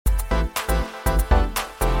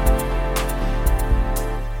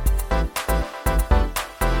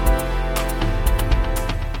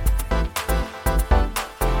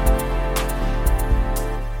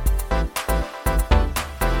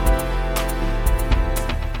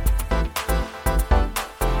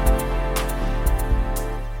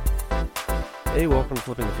Hey, welcome to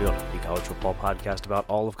Flipping the Field, the college football podcast about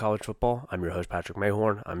all of college football. I'm your host, Patrick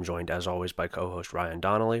Mayhorn. I'm joined, as always, by co-host Ryan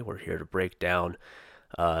Donnelly. We're here to break down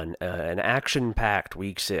an action-packed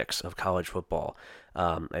Week 6 of college football.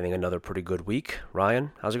 I think another pretty good week.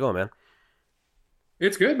 Ryan, how's it going, man?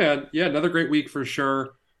 It's good, man. Yeah, another great week for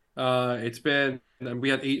sure. We had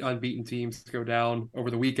 8 unbeaten teams go down over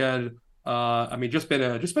the weekend. Just been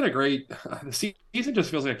a great. The season just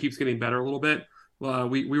feels like it keeps getting better a little bit.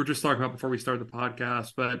 We were just talking about before we started the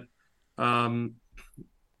podcast, but um,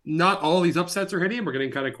 not all these upsets are hitting. We're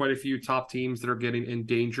getting kind of quite a few top teams that are getting in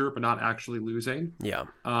danger, but not actually losing. Yeah.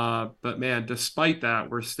 But man, despite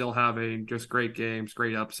that, we're still having just great games,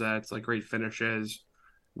 great upsets, like great finishes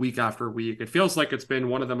week after week. It feels like it's been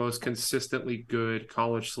one of the most consistently good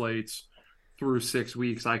college slates through 6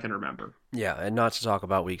 weeks I can remember. Yeah, and not to talk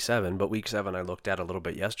about Week 7, but Week 7 I looked at a little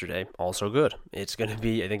bit yesterday. Also good. I think it's going to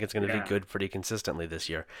be Yeah. good pretty consistently this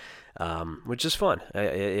year, which is fun.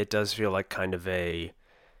 It does feel like kind of I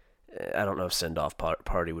don't know if send-off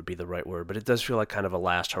party would be the right word, but it does feel like kind of a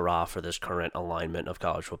last hurrah for this current alignment of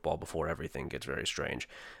college football before everything gets very strange.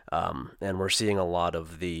 And we're seeing a lot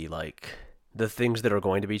of the things that are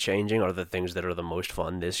going to be changing are the things that are the most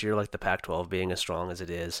fun this year, like the Pac-12 being as strong as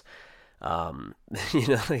it is. Um,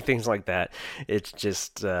 like things like that. It's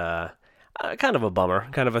just kind of a bummer,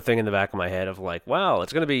 kind of a thing in the back of my head of like, wow,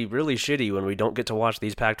 it's going to be really shitty when we don't get to watch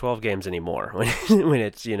these Pac-12 games anymore. When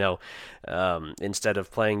it's, instead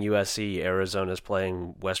of playing USC, Arizona's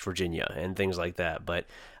playing West Virginia and things like that. But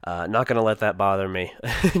not going to let that bother me.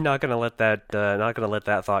 Not going to let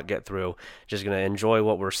that thought get through. Just going to enjoy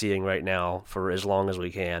what we're seeing right now for as long as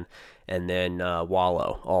we can, and then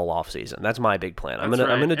wallow all off season. That's my big plan. That's right.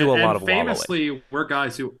 I'm gonna do a lot of wallowing. Famously, we're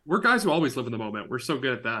guys who always live in the moment. We're so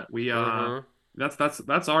good at that.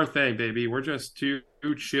 That's our thing, baby. We're just two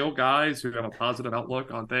chill guys who have a positive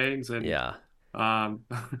outlook on things and Yeah. um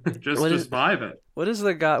just What is just vibe it. what is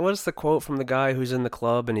the guy? What is the quote from the guy who's in the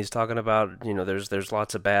club and he's talking about there's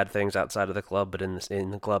lots of bad things outside of the club, but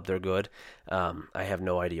in the club they're good. I have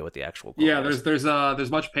no idea what the actual quote Yeah, is. there's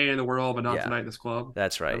much pain in the world, but not Yeah, tonight in this club.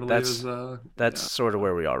 that's I right. believe That's is that's yeah. sort of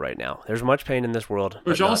where we are right now. There's much pain in this world,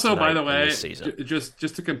 but Which not also, by tonight the in way, this season.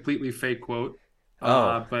 just a completely fake quote.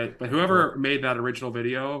 Oh, But well, whoever made that original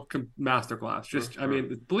video, masterclass. Just I mhm. mean,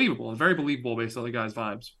 it's believable. It's very believable based on the guy's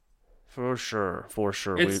vibes. For sure, for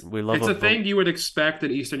sure. We It's we love it's a a boat. thing you would expect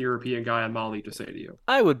an Eastern European guy on Mali to say to you.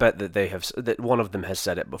 I would bet that that one of them has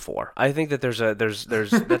said it before. I think that there's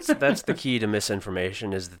that's the key to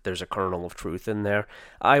misinformation is that there's a kernel of truth in there.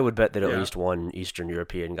 I would bet that at Yeah. least one Eastern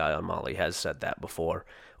European guy on Mali has said that before,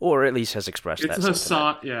 or at least has expressed It's that a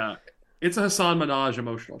sentiment. Hassan, yeah. It's a Hassan Minaj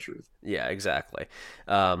emotional truth. Yeah, exactly.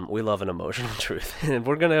 We love an emotional truth, and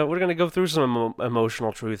we're gonna go through some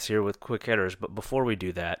emotional truths here with quick hitters. But before we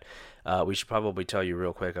do that, we should probably tell you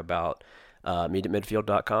real quick about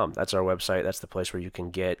meetatmidfield.com. That's our website. That's the place where you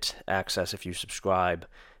can get access if you subscribe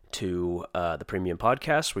to the premium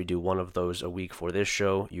podcast. We do one of those a week for this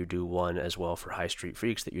show. You do one as well for High Street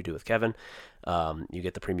Freaks that you do with Kevin. You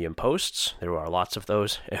get the premium posts. There are lots of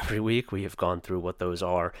those every week. We have gone through what those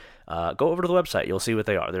are. Go over to the website. You'll see what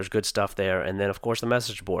they are. There's good stuff there. And then, of course, the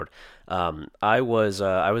message board. I was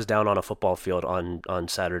down on a football field on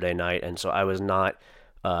Saturday night, and so I was not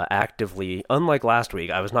actively, unlike last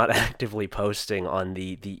week, I was not actively posting on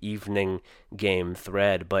the evening game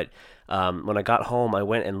thread, but when I got home, I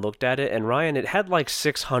went and looked at it, and Ryan, it had like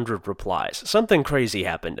 600 replies. Something crazy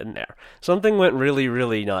happened in there. Something went really,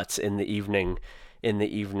 really nuts in the evening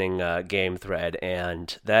game thread,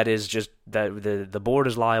 and that is just that the board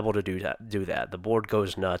is liable to do that. The board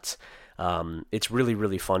goes nuts. It's really,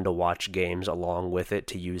 really fun to watch games along with it,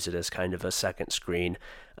 to use it as kind of a second screen,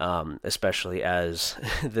 especially as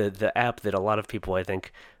the app that a lot of people, I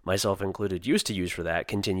think, myself included, used to use for that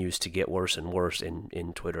continues to get worse and worse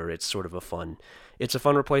in Twitter. It's sort of it's a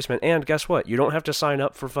fun replacement. And guess what? You don't have to sign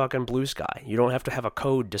up for fucking Blue Sky. You don't have to have a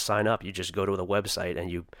code to sign up. You just go to the website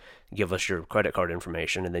and you give us your credit card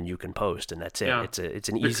information, and then you can post, and that's it. Yeah. It's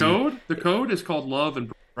an The easy. code the code is called love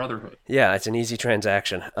and brotherhood. Yeah, it's an easy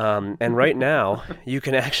transaction. And right now you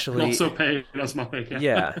can And actually, also paying us money.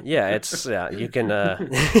 you can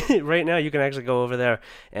right now you can actually go over there,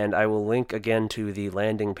 and I will link again to the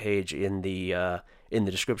landing page in the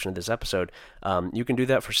description of this episode. You can do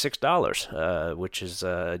that for $6, which is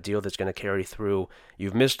a deal that's going to carry through.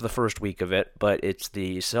 You've missed the first week of it, but it's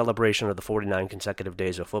the celebration of the 49 consecutive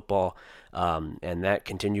days of football, and that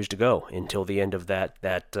continues to go until the end of that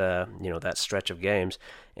stretch of games.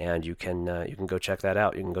 And you can go check that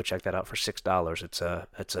out. You can go check that out for $6.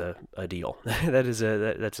 That's a deal.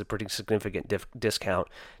 That's a pretty significant discount.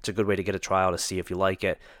 It's a good way to get a trial to see if you like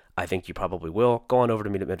it. I think you probably will. Go on over to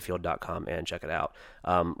meetatmidfield.com and check it out.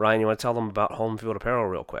 Ryan, you want to tell them about Home Field Apparel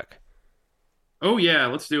real quick? Oh yeah,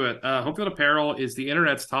 let's do it. Home Field Apparel is the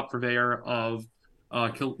internet's top purveyor of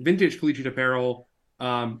vintage collegiate apparel.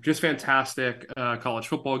 Just fantastic college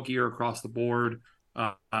football gear across the board.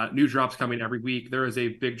 New drops coming every week. There is a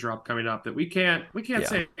big drop coming up that we can't Yeah,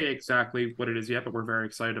 say exactly what it is yet, but we're very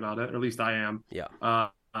excited about it. Or at least I am. yeah.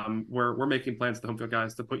 We're making plans with the Home Field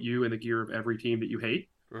guys to put you in the gear of every team that you hate,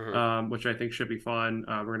 Hmm. which I think should be fun.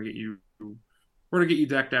 We're gonna get you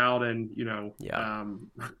decked out and Yeah.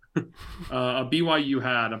 a BYU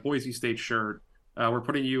hat, a Boise State shirt. We're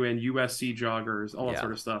putting you in USC joggers, all that Yeah.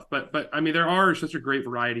 sort of stuff. But I mean, there are such a great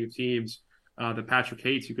variety of teams that Patrick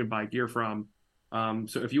hates you can buy gear from.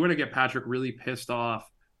 So if you want to get Patrick really pissed off,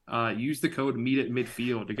 use the code Meet at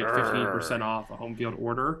Midfield to get 15% Grr. off a home field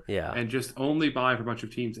order, Yeah. and just only buy for a bunch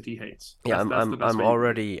of teams that he hates. Yeah, That's the best way you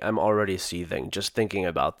can do it. I'm already seething just thinking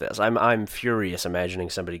about this. I'm furious imagining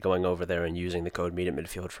somebody going over there and using the code Meet at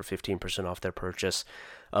Midfield for 15% off their purchase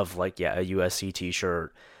of like a USC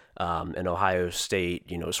T-shirt, an Ohio State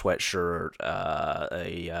sweatshirt,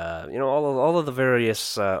 all of the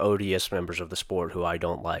various odious members of the sport who I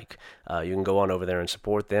don't like. You can go on over there and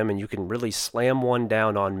support them, and you can really slam one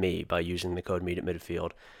down on me by using the code Meet at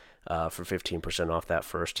Midfield for 15% off that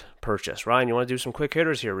first purchase. Ryan, you want to do some quick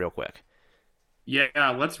hitters here, real quick?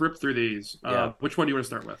 Yeah, let's rip through these. Yeah. Which one do you want to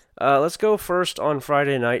start with? Let's go first on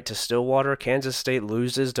Friday night to Stillwater. Kansas State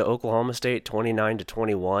loses to Oklahoma State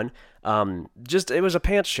 29-21. It was a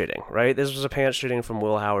pants shitting, right? This was a pants shitting from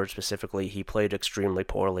Will Howard specifically. He played extremely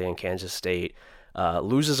poorly in Kansas State.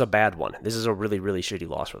 Loses a bad one. This is a really, really shitty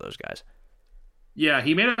loss for those guys. Yeah,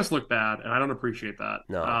 he made us look bad, and I don't appreciate that.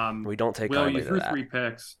 No, we don't take Will, kindly you to threw that. 3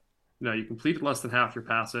 picks. No, you completed less than half your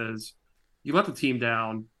passes. You let the team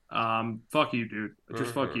down. Fuck you, dude.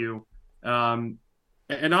 Just fuck Mhm. you.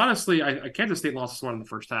 And honestly, Kansas State lost this one in the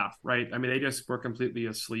first half, right? I mean, they just were completely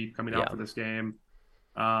asleep coming out Yeah. for this game.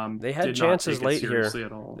 They had Did not chances take it late here. seriously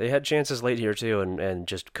at all. They had chances late here too, and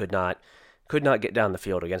just could not get down the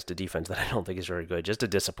field against a defense that I don't think is very good. Just a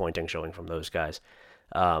disappointing showing from those guys.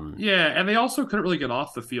 Um, Yeah, and they also couldn't really get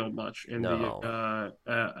off the field much in no,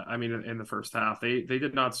 I mean, in the first half. They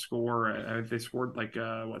did not score. I mean, they scored like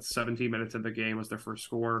 17 minutes in the game was their first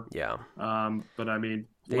score. yeah, But I mean,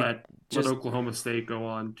 they let just Oklahoma State go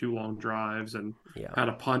on 2 long drives and yeah. had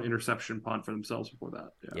a interception punt for themselves before that.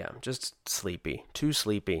 Yeah. Yeah, just sleepy. Too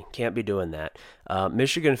sleepy. Can't be doing that.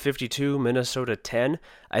 Michigan 52, Minnesota 10.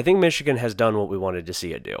 I think Michigan has done what we wanted to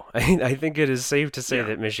see it do. I think it is safe to say Yeah.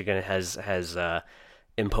 that Michigan has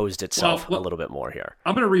imposed Well, itself a little bit more here.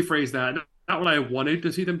 I'm going to rephrase that. Not what I wanted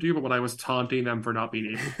to see them do, but what I was taunting them for not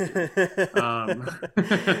being able to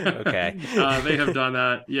do. Okay. They have done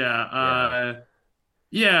that. Yeah. Yeah.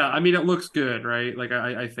 Yeah, I mean, it looks good, right? Like,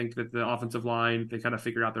 I think that the offensive line, they kind of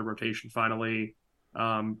figured out their rotation finally.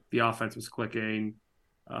 The offense was clicking.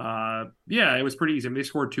 Yeah, it was pretty easy. I mean, they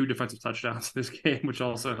scored 2 defensive touchdowns in this game, which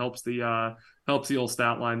also helps the old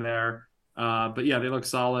stat line there. But yeah, they look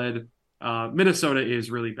solid. Minnesota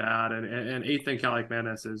is really bad, and Ethan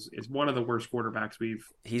Kaliakmanis is one of the worst quarterbacks we've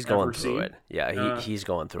He's ever going through seen. it. Yeah, Uh, he's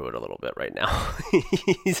going through it a little bit right now.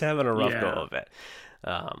 He's having a rough go yeah, of it.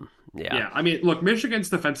 Yeah. yeah. I mean, look, Michigan's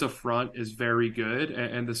defensive front is very good,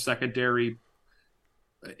 and the secondary.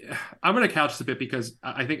 I'm going to couch this a bit because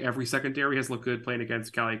I think every secondary has looked good playing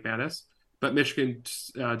against Kaliakmanis, but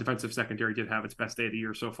Michigan's defensive secondary did have its best day of the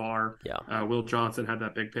year so far. Yeah. Will Johnson had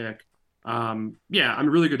that big pick. Yeah, I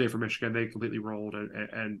mean, really good day for Michigan. They completely rolled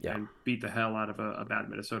Yeah. and beat the hell out of a bad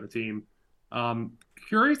Minnesota team.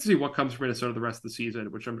 Curious to see what comes from Minnesota the rest of the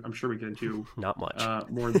season, which I'm sure we get into Not much.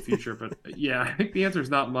 more in the future. But yeah, I think the answer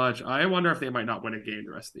is not much. I wonder if they might not win a game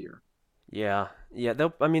the rest of the year. Yeah, yeah.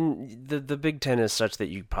 I mean, the Big Ten is such that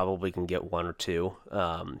you probably can get one or two,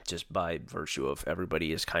 just by virtue of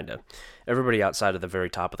everybody outside of the very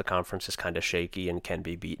top of the conference is kind of shaky and can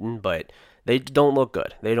be beaten, but they don't look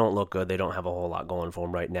good. They don't look good. They don't have a whole lot going for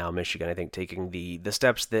them right now. Michigan, I think, taking the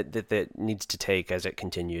steps that needs to take as it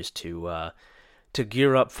continues to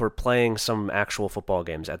gear up for playing some actual football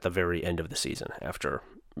games at the very end of the season after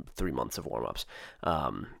 3 months of warm-ups.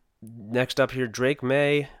 Next up here, Drake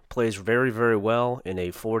May plays very, very well in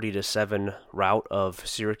a 40-7 rout of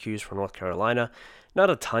Syracuse for North Carolina.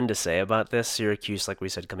 Not a ton to say about this. Syracuse, like we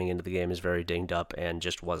said, coming into the game is very dinged up and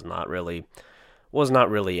just was not really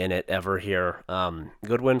in it ever here.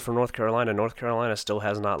 Good win for North Carolina. North Carolina still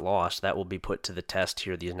has not lost. That will be put to the test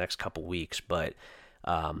here these next couple weeks, but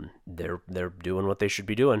they're doing what they should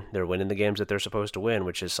be doing. They're winning the games that they're supposed to win,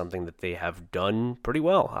 which is something that they have done pretty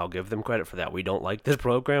well. I'll give them credit for that. We don't like this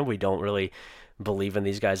program. We don't really believe in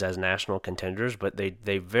these guys as national contenders, but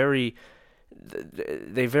they very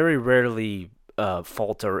rarely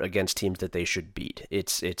falter against teams that they should beat.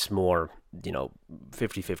 It's more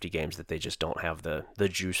 50-50 games that they just don't have the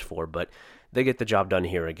juice for, but they get the job done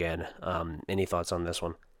here again. Any thoughts on this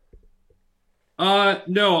one?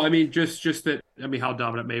 No, I mean just that. I mean how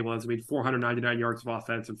dominant May was. I mean 499 yards of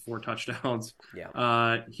offense and 4 touchdowns.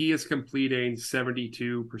 Yeah. He is completing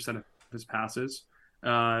 72% of his passes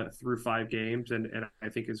through 5 games, and I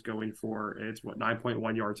think is going for it's what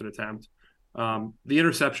 9.1 yards an attempt. The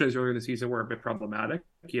interceptions earlier in the season were a bit problematic.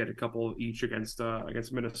 He had a couple each against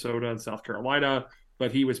Minnesota and South Carolina,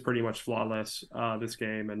 but he was pretty much flawless this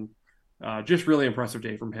game, and just really impressive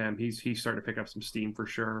day from him. He's starting to pick up some steam for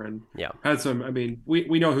sure, and Yeah. had some. I mean,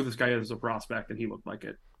 we know who this guy is as a prospect, and he looked like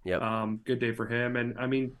it. Yep. Good day for him, and I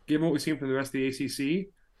mean, given what we've seen from the rest of the ACC,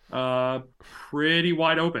 pretty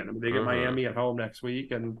wide open. I mean, they get Miami at home next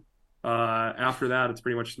week, and after that, it's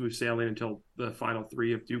pretty much smooth sailing until the final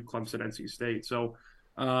three of Duke, Clemson, NC State. So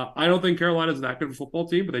I don't think Carolina's that good of a football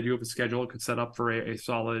team, but they do have a schedule that could set up for a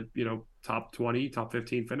solid, top 20, top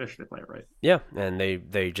 15 finish if they play it right. Yeah, and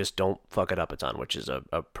they just don't fuck it up a ton, which is a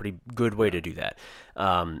pretty good way to do that.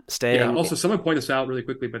 Yeah, also, someone point this out really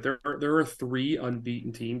quickly, but there are 3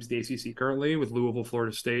 unbeaten teams in the ACC currently with Louisville,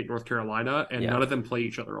 Florida State, North Carolina, and none of them play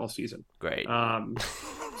each other all season. Great.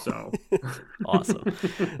 So awesome.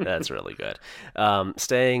 That's really good.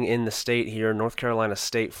 Staying in the state here, North Carolina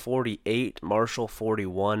State 48, Marshall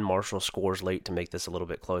 41. Marshall scores late to make this a little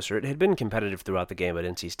bit closer. It had been competitive throughout the game, but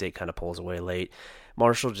NC State kind of pulls away late.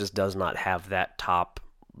 Marshall just does not have that top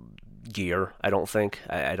gear, I don't think.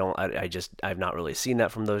 I've not really seen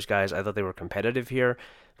that from those guys. I thought they were competitive here,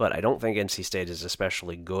 but I don't think NC State is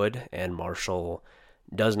especially good, and Marshall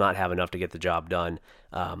does not have enough to get the job done.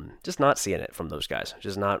 Just not seeing it from those guys.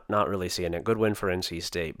 Just not really seeing it. Good win for NC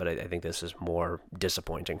State, but I think this is more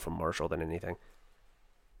disappointing from Marshall than anything.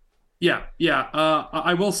 Yeah.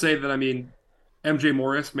 I will say that, I mean, MJ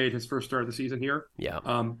Morris made his first start of the season here. Yeah.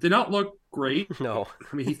 Did not look great. No.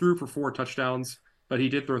 I mean, he threw for 4 touchdowns, but he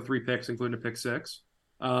did throw 3 picks, including a pick 6.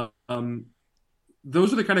 Those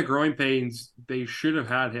are the kind of growing pains they should have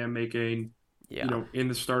had him making, in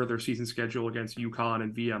the start of their season schedule against UConn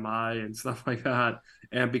and VMI and stuff like that.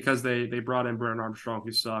 And because they brought in Brennan Armstrong,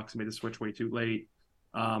 who sucks, made the switch way too late.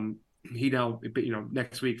 He now,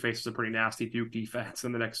 next week faces a pretty nasty Duke defense,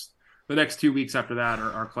 and the next 2 weeks after that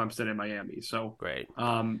are Clemson and Miami. So great.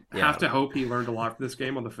 Have to hope he learned a lot from this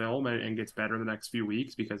game on the film and gets better in the next few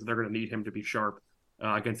weeks, because they're going to need him to be sharp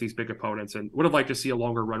against these big opponents, and would have liked to see a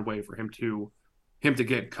longer runway for him to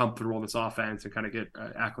get comfortable in this offense and kind of get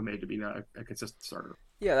acclimated to being a consistent starter.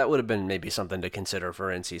 Yeah, that would have been maybe something to consider for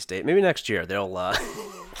NC State. Maybe next year they'll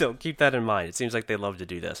they'll keep that in mind. It seems like they love to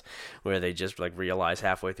do this, where they just realize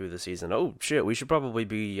halfway through the season, oh shit, we should probably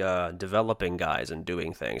be developing guys and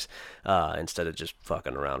doing things instead of just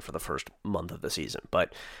fucking around for the first month of the season.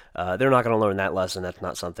 But they're not going to learn that lesson. That's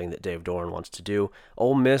not something that Dave Doran wants to do.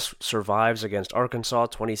 Ole Miss survives against Arkansas,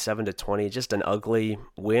 27-20. Just an ugly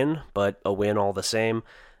win, but a win all the same.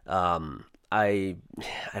 I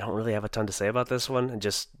don't really have a ton to say about this one.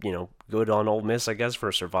 Just, good on Ole Miss, I guess,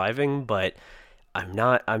 for surviving, but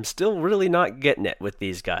I'm still really not getting it with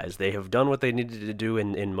these guys. They have done what they needed to do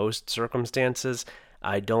in most circumstances.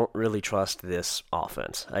 I don't really trust this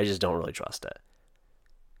offense. I just don't really trust it.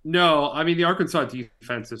 No, I mean, the Arkansas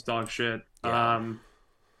defense is dog shit. Yeah.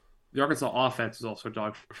 The Arkansas offense is also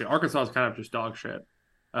dog shit. Arkansas is kind of just dog shit.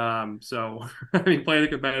 So, I mean, playing a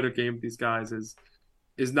competitive game with these guys is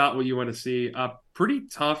not what you want to see. A pretty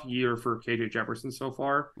tough year for KJ Jefferson so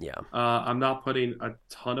far. Yeah. I'm not putting a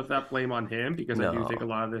ton of that blame on him, because I do No. think a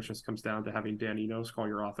lot of this just comes down to having Dan Enos call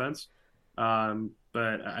your offense.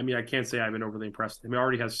 But I mean, I can't say I've been overly impressed. He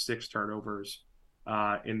already has 6 turnovers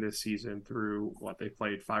in this season through they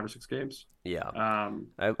played 5 or 6 games. Yeah.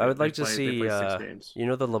 I would like to see, they played 6 games.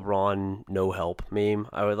 The LeBron no help meme?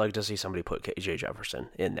 I would like to see somebody put KJ Jefferson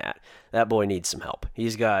in that. That boy needs some help.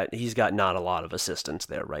 He's got not a lot of assistance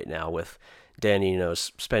there right now, with Dan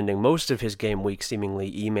Enos spending most of his game week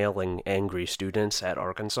seemingly emailing angry students at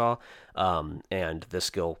Arkansas, and the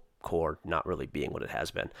skill core not really being what it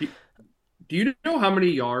has been. Do you know how many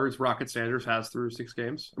yards Rocket Sanders has through 6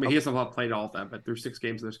 games? I mean, he hasn't played all of them, but through 6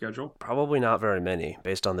 games in their schedule. Probably not very many,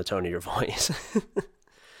 based on the tone of your voice.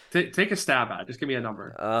 Take a stab at it. Just give me a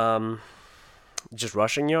number. Just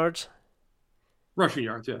rushing yards? Rushing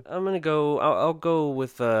yards, yeah. I'm gonna go. I'll go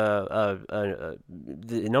with the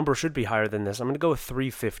number should be higher than this. I'm gonna go with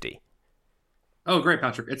 350. Oh, great,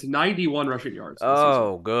 Patrick. It's 91 rushing yards this season.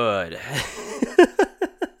 Oh, good.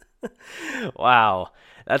 Wow,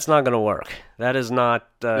 that's not going to work. No, That is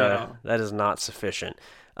not sufficient.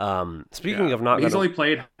 Speaking yeah. of not going He's to, only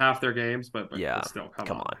played half their games, yeah, but still, come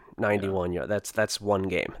come on. on, Yeah, 91 yards. That's one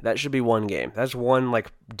game. That should be one game. That's one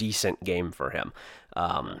like decent game for him.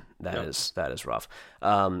 yeah, yep. That is rough.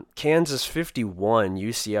 Kansas 51,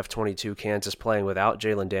 UCF 22. Kansas playing without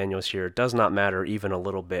Jalen Daniels here. It does not matter even a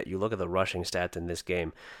little bit. You look at the rushing stats in this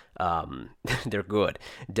game. They're good.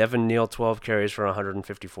 Devin Neal 12 carries for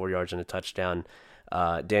 154 yards and a touchdown.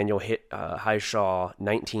 Daniel Highshaw,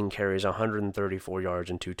 19 carries, 134 yards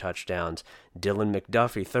and two touchdowns. Dylan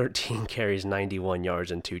McDuffie, 13 carries, 91 yards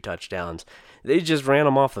and two touchdowns. They just ran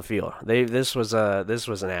them off the field. This was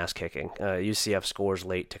an ass kicking. UCF scores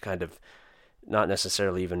late to kind of not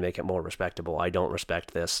necessarily even make it more respectable. I don't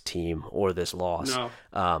respect this team or this loss.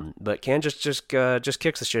 No, But Kansas just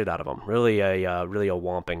kicks the shit out of them. Really a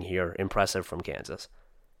whomping here. Impressive from Kansas.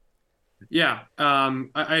 yeah.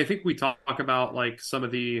 I think we talk about like some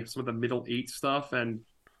of the middle eight stuff, and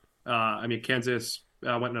I mean Kansas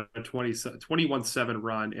went on a 21-7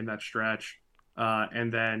 run in that stretch,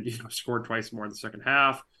 and then scored twice more in the second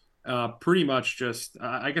half. Pretty much just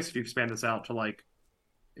I guess if you expand this out to like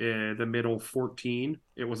the middle 14,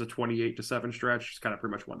 it was a 28-7 stretch. Just kind of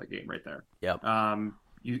pretty much won the game right there. Yep.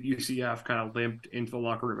 UCF kind of limped into the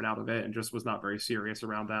locker room and out of it, and just was not very serious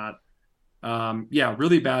around that. Yeah,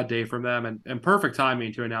 really bad day from them, and perfect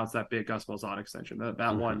timing to announce that big Gus Malzahn extension.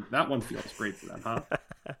 That one feels great for them,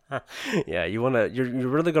 huh? Yeah, you're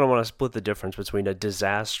really gonna want to split the difference between a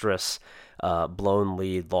disastrous blown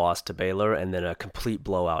lead loss to Baylor and then a complete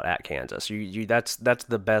blowout at Kansas. That's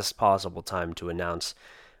the best possible time to announce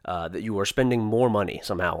that you are spending more money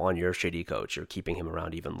somehow on your shitty coach. You're keeping him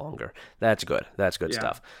around even longer. That's good. That's good Yeah.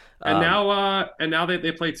 stuff. Um, And now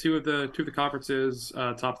they play two of the conference's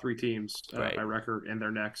top three teams right. by record in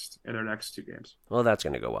their next two games. Well, that's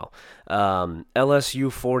going to go well.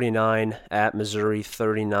 LSU 49 at Missouri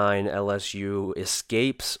 39. LSU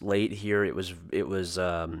escapes late here. It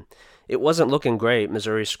wasn't looking great.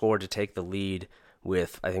 Missouri scored to take the lead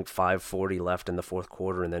with I think 5:40 left in the fourth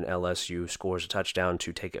quarter, and then LSU scores a touchdown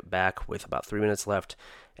to take it back with about 3 minutes left,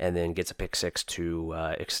 and then gets a pick six to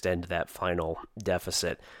extend that final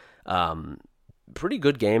deficit. Um, Pretty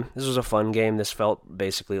good game. This was a fun game. This felt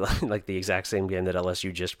basically like the exact same game that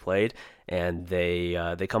LSU just played, and they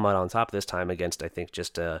come out on top this time against I think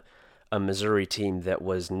just a Missouri team that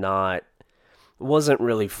wasn't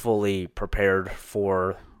really fully prepared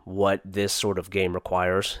for what this sort of game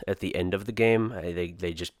requires at the end of the game.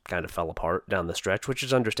 They just kind of fell apart down the stretch, which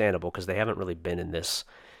is understandable because they haven't really been in this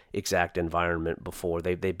exact environment before.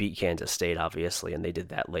 They beat Kansas State obviously, and they did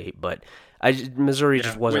that late, but Missouri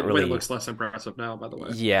just Yeah, wasn't win really. looks less impressive now, by the way.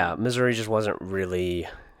 Yeah, Missouri just wasn't really.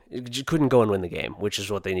 Just couldn't go and win the game, which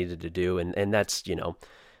is what they needed to do, and that's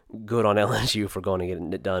good on LSU for going and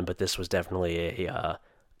getting it done. But this was definitely a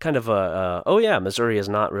kind of oh yeah, Missouri is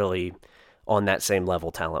not really on that same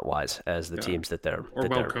level talent wise as the Yeah, teams that they're or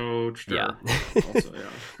well coached, yeah or also yeah.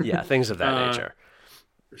 yeah, things of that uh, nature.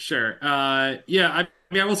 Sure. Yeah, I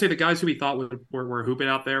mean, I will say the guys who we thought were hooping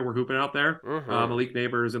out there were hooping out there. Mm-hmm. Malik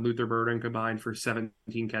Neighbors and Luther Burden combined for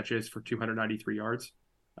 17 catches for 293 yards,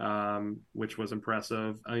 which was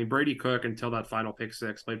impressive. I mean, Brady Cook, until that final pick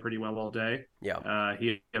six, played pretty well all day. Yeah.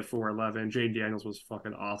 He had 411. Jane Daniels was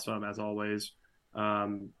fucking awesome, as always.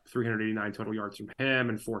 389 total yards from him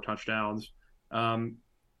and four touchdowns. Um,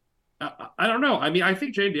 I don't know. I mean, I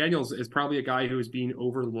think Jane Daniels is probably a guy who is being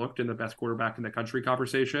overlooked in the best quarterback in the country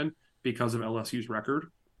conversation because of LSU's record.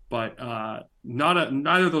 But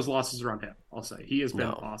neither of those losses are on him. I'll say he has been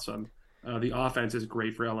No. awesome. The offense is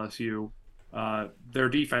great for LSU. Their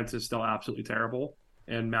defense is still absolutely terrible,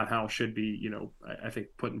 and Matt Howe should be, I think,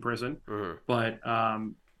 put in prison. Mm-hmm. But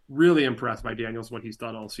really impressed by Daniels what he's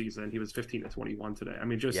done all season. He was 15-21 today. I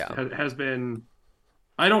mean, just Yeah. has been.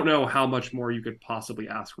 I don't know how much more you could possibly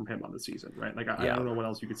ask from him on the season, right? Like I Yeah. don't know what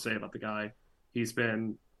else you could say about the guy. He's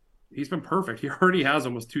been perfect. He already has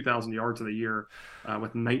almost 2,000 yards of the year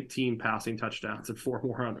with 19 passing touchdowns and four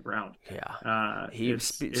more on the ground. Yeah.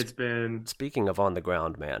 It's been Speaking of on the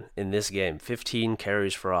ground, man, in this game, 15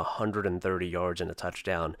 carries for 130 yards and a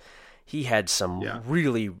touchdown. He had some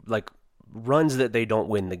really like runs that they don't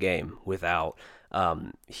win the game without.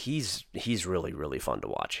 He's really, really fun to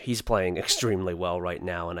watch. He's playing extremely well right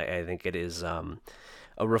now, and I think it is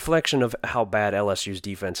a reflection of how bad LSU's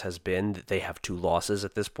defense has been. That they have two losses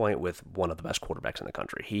at this point with one of the best quarterbacks in the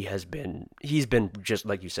country. He's been just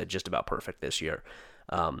like you said, just about perfect this year.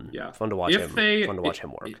 Fun to watch him. Fun to watch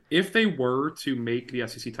him work. If they were to make the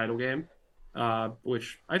SEC title game,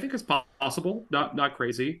 which I think is possible, not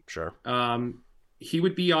crazy. Sure. Um, he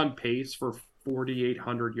would be on pace for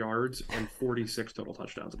 4,800 yards and 46 total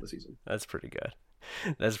touchdowns in the season. That's pretty good.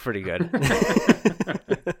 That's pretty good.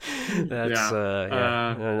 That's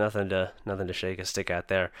Yeah. yeah, nothing to shake a stick at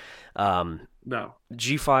there. Um, No.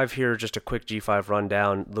 G5 here, just a quick G5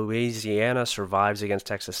 rundown. Louisiana survives against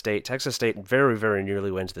Texas State. Texas State very, very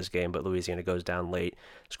nearly wins this game, but Louisiana goes down late,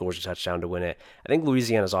 scores a touchdown to win it. I think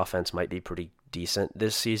Louisiana's offense might be pretty decent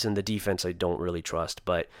this season. The defense I don't really trust,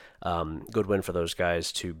 but good win for those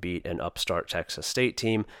guys to beat an upstart Texas State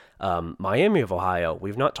team. Miami of Ohio,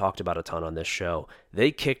 we've not talked about a ton on this show.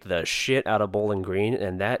 They kicked the shit out of Bowling Green,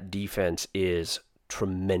 and that defense is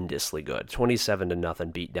tremendously good.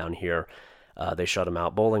 27-0 beat down here. They shut them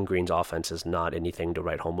out. Bowling Green's offense is not anything to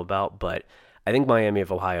write home about, but I think Miami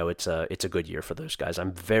of Ohio, it's a good year for those guys.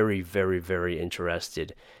 I'm very, very, very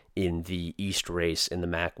interested in the East race in the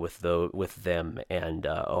MAC with them and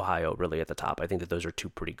Ohio really at the top. I think that those are two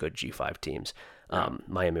pretty good G5 teams. Yeah.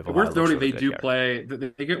 Miami of Ohio Worth looks noting, really they good do here. play.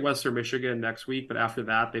 They get Western Michigan next week, but after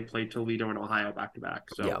that, they play Toledo and Ohio back to back.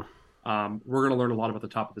 Yeah. So we're going to learn a lot about the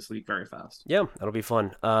top of this league very fast. Yeah, that'll be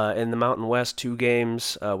fun. In the Mountain West, 2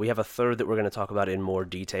 games. We have a third that we're going to talk about in more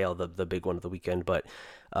detail, the big one of the weekend. But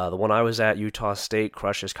the one I was at, Utah State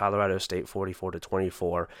crushes Colorado State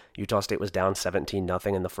 44-24. Utah State was down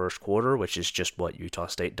 17-0 in the first quarter, which is just what Utah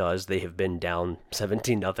State does. They have been down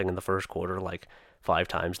 17-0 in the first quarter like 5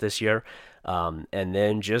 times this year. And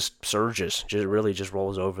then just surges, just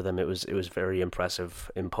rolls over them. It was very impressive,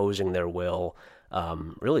 imposing their will.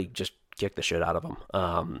 Really just kicked the shit out of them.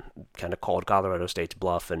 Kind of called Colorado State's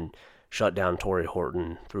bluff and shut down Torrey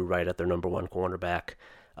Horton, threw right at their number one cornerback.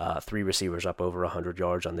 3 receivers up over 100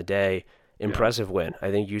 yards on the day. Yeah. Impressive win.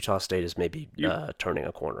 I think Utah State is maybe turning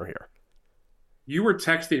a corner here. You were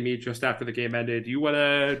texting me just after the game ended. Do you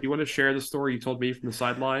wanna share the story you told me from the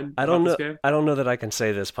sideline I don't about this know. game? I don't know that I can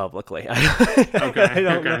say this publicly. I Okay,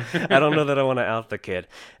 don't know. okay. I don't know that I want to out the kid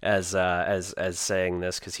as saying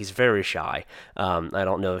this because he's very shy. I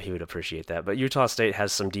don't know if he would appreciate that. But Utah State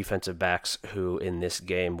has some defensive backs who, in this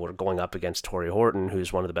game, were going up against Torrey Horton,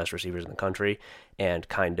 who's one of the best receivers in the country, and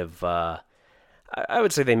kind of. I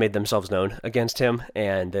would say they made themselves known against him,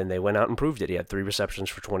 and then they went out and proved it. He had 3 receptions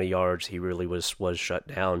for 20 yards. He really was shut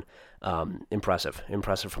down. Impressive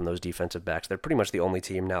from those defensive backs. They're pretty much the only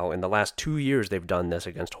team now in the last 2 years they've done this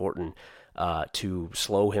against Horton to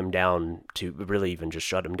slow him down, to really even just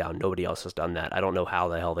shut him down. Nobody else has done that. I don't know how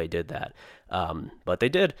the hell they did that, but they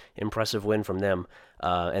did. Impressive win from them.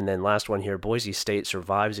 And then last one here, Boise State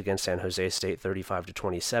survives against San Jose State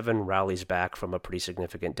 35-27, rallies back from a pretty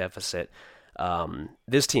significant deficit.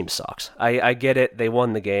 This team sucks. I get it. They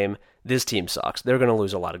won the game. This team sucks. They're going to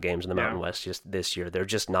lose a lot of games in the Mountain West just this year. They're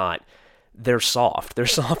just not. They're soft. They're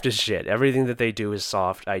soft as shit. Everything that they do is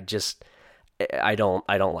soft. I don't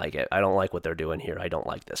like it. I don't like what they're doing here. I don't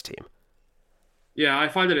like this team. Yeah, I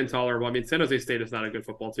find it intolerable. I mean, San Jose State is not a good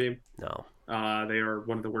football team. No. They are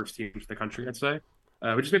one of the worst teams in the country, I'd say.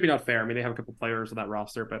 Which is maybe not fair. I mean, they have a couple players on that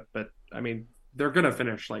roster, but I mean, they're gonna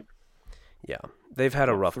finish like Yeah, they've had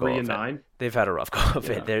a rough go of it. 3-9. They've had a rough go of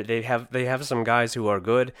it. They have some guys who are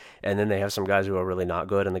good, and then they have some guys who are really not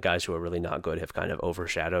good, and the guys who are really not good have kind of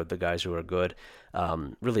overshadowed the guys who are good.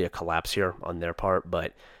 Really a collapse here on their part,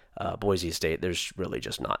 but Boise State, there's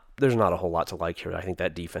not a whole lot to like here. I think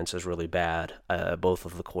that defense is really bad. Both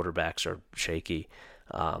of the quarterbacks are shaky.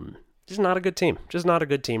 Just not a good team. Just not a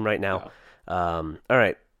good team right now. All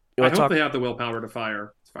right. I hope they have the willpower to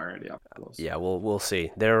fire Indianapolis. Yeah, we'll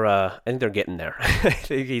see. I think they're getting there. I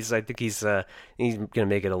think he's gonna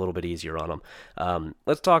make it a little bit easier on them.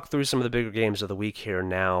 Let's talk through some of the bigger games of the week here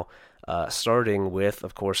now. Starting with,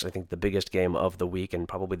 of course, I think the biggest game of the week and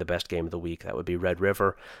probably the best game of the week. That would be Red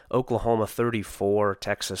River. Oklahoma 34,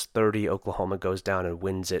 Texas 30. Oklahoma goes down and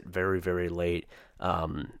wins it very, very late.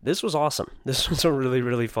 This was awesome. This was a really,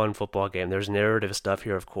 really fun football game. There's narrative stuff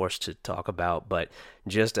here, of course, to talk about, but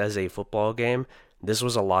just as a football game, this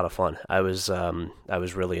was a lot of fun. I was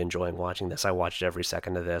really enjoying watching this. I watched every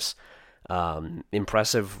second of this.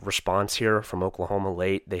 Impressive response here from Oklahoma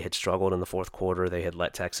late. They had struggled in the fourth quarter. They had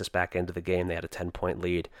let Texas back into the game. They had a 10-point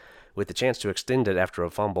lead with the chance to extend it after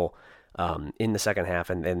a fumble in the second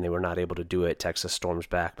half, and then they were not able to do it. Texas storms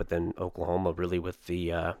back, but then Oklahoma really with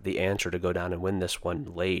the answer to go down and win this one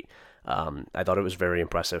late. I thought it was very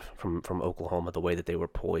impressive from Oklahoma, the way that they were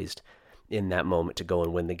poised in that moment to go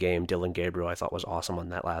and win the game. Dylan Gabriel, I thought, was awesome on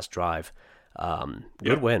that last drive.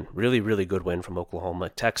 Good win, really, really good win from Oklahoma.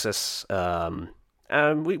 Texas,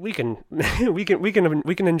 we can we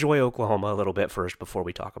can enjoy Oklahoma a little bit first before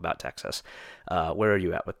we talk about Texas. Where are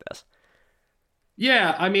you at with this?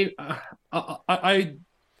 Yeah, I mean,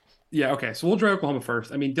 yeah, okay. So we'll drive Oklahoma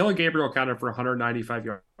first. I mean, Dylan Gabriel accounted for 195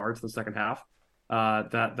 yards in the second half.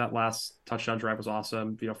 That last touchdown drive was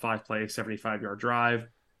awesome. 5 play, 75-yard drive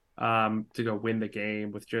to go win the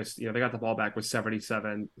game with just, they got the ball back with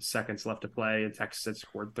 77 seconds left to play, and Texas had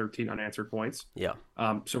scored 13 unanswered points. Yeah.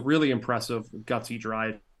 So really impressive, gutsy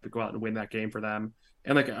drive to go out and win that game for them.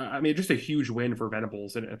 And like, I mean, just a huge win for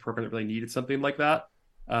Venables and a program that really needed something like that.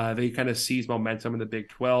 They kind of seized momentum in the Big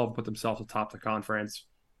 12, put themselves atop the conference.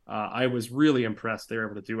 I was really impressed they were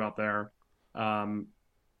able to do out there. Um,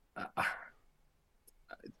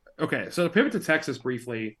 okay, so to pivot to Texas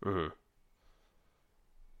briefly, Mm-hmm.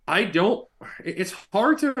 I don't. It's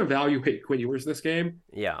hard to evaluate Quinn Ewers this game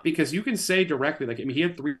Yeah. because you can say directly, like, I mean, he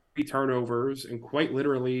had 3 turnovers, and quite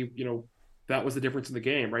literally, that was the difference in the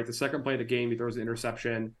game, right? The second play of the game, he throws an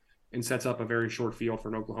interception and sets up a very short field for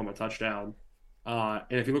an Oklahoma touchdown. And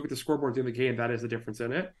if you look at the scoreboard in the game, that is the difference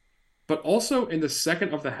in it. But also in the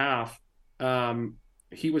second of the half,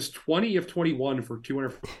 he was 20 of 21 for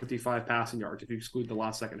 255 passing yards if you exclude the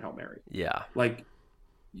last second Hail Mary. Yeah. Like,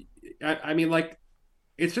 I mean, like,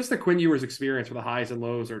 it's just the Quinn Ewers experience where the highs and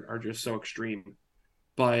lows are just so extreme.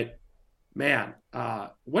 But man,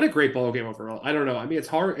 what a great ball game overall. I don't know. I mean, it's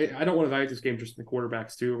hard. I don't want to evaluate this game just in the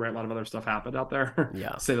quarterbacks too, right? A lot of other stuff happened out there, Yeah.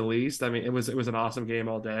 to say the least. I mean, it was an awesome game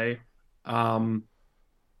all day. Um,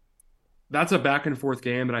 that's a back and forth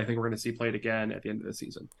game that I think we're going to see played again at the end of the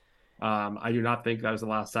season. I do not think that was the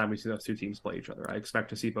last time we see those two teams play each other. I expect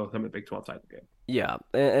to see both of them at Big 12 title game. Yeah.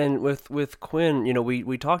 And with Quinn,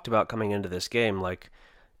 we talked about coming into this game, like,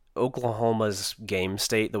 Oklahoma's game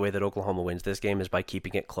state, the way that Oklahoma wins this game is by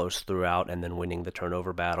keeping it close throughout and then winning the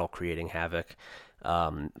turnover battle, creating havoc,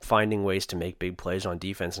 finding ways to make big plays on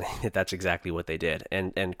defense. And I think that's exactly what they did.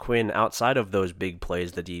 And Quinn, outside of those big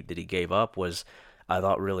plays that he gave up, was, I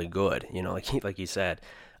thought, really good. Like you said,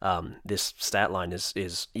 this stat line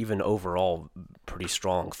is even overall pretty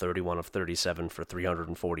strong. 31 of 37 for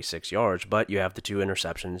 346 yards. But you have the 2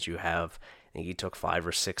 interceptions. I think he took 5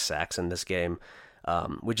 or 6 sacks in this game.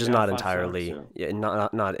 Which is not entirely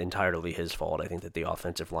not entirely his fault. I think that the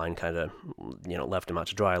offensive line kind of left him out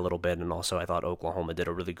to dry a little bit, and also I thought Oklahoma did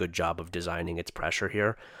a really good job of designing its pressure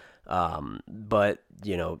here. But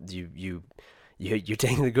you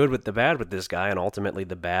take the good with the bad with this guy, and ultimately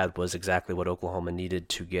the bad was exactly what Oklahoma needed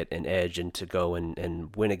to get an edge and to go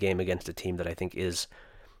and win a game against a team that I think is,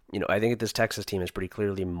 I think this Texas team is pretty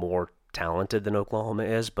clearly more talented than Oklahoma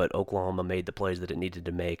is, but Oklahoma made the plays that it needed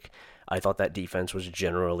to make. I thought that defense was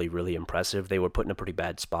generally really impressive. They were put in a pretty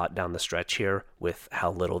bad spot down the stretch here with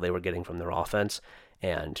how little they were getting from their offense,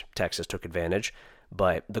 and Texas took advantage.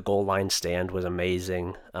 But the goal line stand was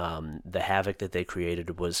amazing. The havoc that they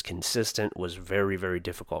created was consistent, was very, very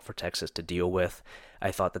difficult for Texas to deal with.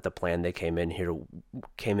 I thought that the plan they came in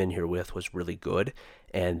here with was really good,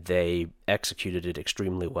 and they executed it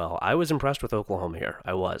extremely well. I was impressed with Oklahoma here.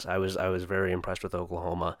 I was very impressed with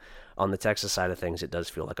Oklahoma. On the Texas side of things, it does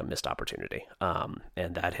feel like a missed opportunity,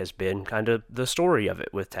 and that has been kind of the story of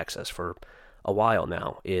it with Texas for a while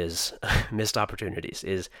now, is missed opportunities,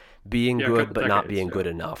 is being good but not being good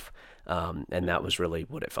enough. And that was really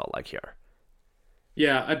what it felt like here.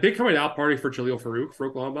 Yeah, a big coming out party for Jaleel Farouk for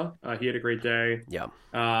Oklahoma. He had a great day. Yeah.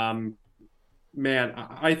 Man,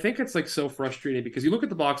 I think it's like so frustrating because you look at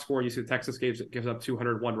the box score and you see Texas gives up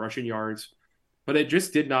 201 rushing yards, but it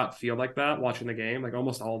just did not feel like that watching the game. Like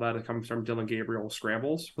almost all that comes from Dylan Gabriel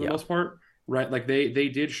scrambles for the most part, right? Like they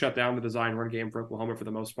did shut down the design run game for Oklahoma for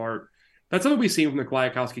the most part. That's something we've seen from the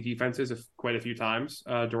Kwiatkowski defenses quite a few times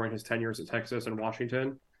during his tenures at Texas and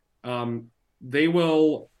Washington. They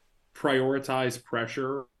will prioritize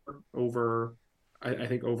pressure over, I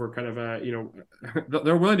think, over kind of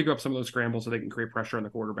they're willing to go up some of those scrambles so they can create pressure on the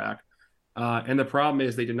quarterback. And the problem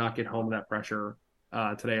is they did not get home that pressure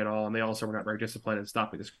today at all. And they also were not very disciplined in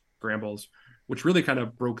stopping the scrambles, which really kind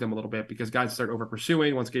of broke them a little bit because guys started over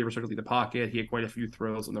pursuing. Once Gabriel started to leave the pocket, he had quite a few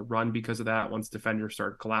throws on the run because of that. Once defenders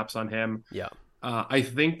started to collapse on him. Yeah. I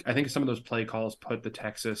think some of those play calls put the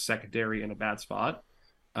Texas secondary in a bad spot.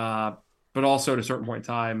 But also at a certain point in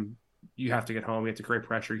time, you have to get home. You have to create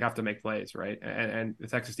pressure. You have to make plays, right? And the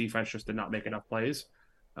Texas defense just did not make enough plays.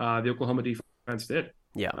 The Oklahoma defense did.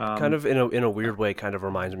 Yeah, kind of in a weird way, kind of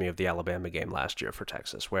reminds me of the Alabama game last year for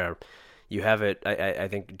Texas, where you have it. I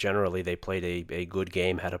think generally they played a good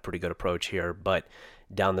game, had a pretty good approach here, but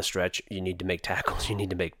down the stretch, you need to make tackles, you need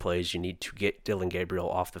to make plays, you need to get Dylan Gabriel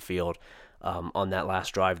off the field. On that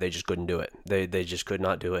last drive, they just couldn't do it. They just could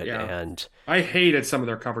not do it. Yeah. And I hated some of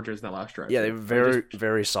their coverages in that last drive. Yeah, they were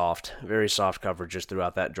very soft coverages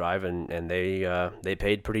throughout that drive, and they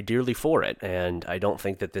paid pretty dearly for it. And I don't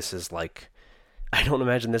think that this is like, I don't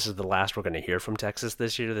imagine this is the last we're going to hear from Texas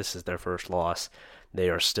this year. This is their first loss. They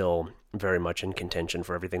are still very much in contention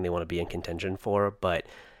for everything they want to be in contention for, but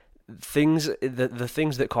the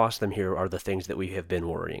things that cost them here are the things that we have been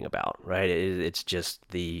worrying about, right? It's just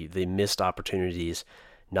the missed opportunities,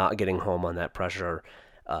 not getting home on that pressure.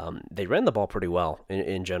 They ran the ball pretty well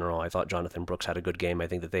in general. I thought Jonathan Brooks had a good game. I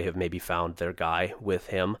think that they have maybe found their guy with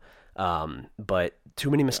him, but too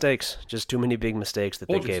many Yeah. mistakes, just too many big mistakes that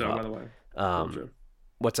they Told you gave so, by up. the way. Told Um, you.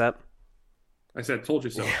 what's that? I said, told you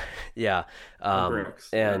so. Yeah, On Brooks.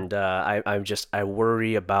 Yeah. and I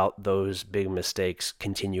worry about those big mistakes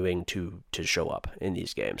continuing to show up in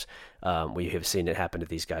these games. We have seen it happen to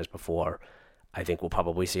these guys before. I think we'll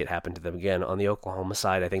probably see it happen to them again on the Oklahoma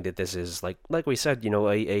side. I think that this is like we said,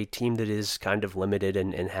 a team that is kind of limited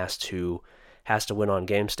and has to win on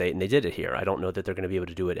game state, and they did it here. I don't know that they're going to be able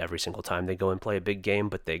to do it every single time they go and play a big game,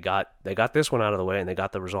 but they got this one out of the way and they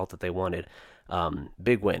got the result that they wanted.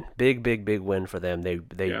 Big win, big win for them. They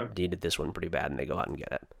Yeah. needed this one pretty bad, and they go out and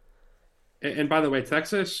get it. And by the way,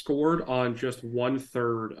 Texas scored on just one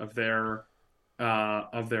third of their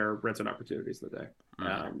red zone opportunities in the day.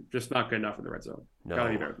 Mm. Just not good enough in the red zone. Got to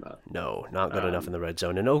be No, better than no, not that. good enough in the red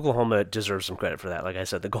zone. And Oklahoma deserves some credit for that. Like I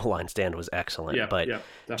said, the goal line stand was excellent, Yeah, but yeah,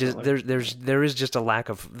 just definitely. there is just a lack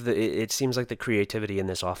of it seems like the creativity in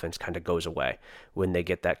this offense kind of goes away when they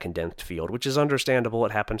get that condensed field, which is understandable.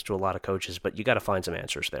 It happens to a lot of coaches, but you got to find some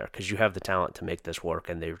answers there because you have the talent to make this work,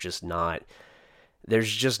 and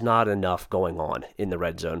there's just not enough going on in the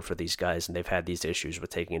red zone for these guys, and they've had these issues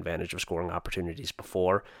with taking advantage of scoring opportunities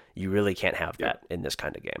before. You really can't have Yeah, that in this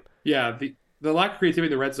kind of game. yeah. The lack of creativity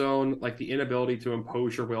in the red zone, like the inability to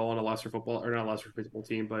impose your will on a lesser football or not a lesser football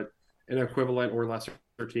team, but an equivalent or lesser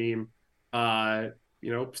team. Uh,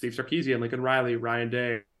 Steve Sarkisian, Lincoln Riley, Ryan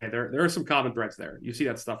Day. There are some common threads there. You see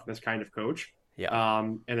that stuff in this kind of coach. Yeah.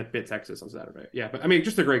 And it bit Texas on Saturday. Yeah, but I mean,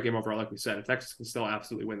 just a great game overall. Like we said, if Texas can still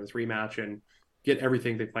absolutely win this rematch and get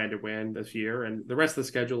everything they plan to win this year, and the rest of the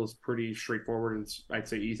schedule is pretty straightforward and I'd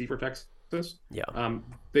say easy for Texas. Yeah.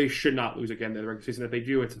 They should not lose again in the regular season. If they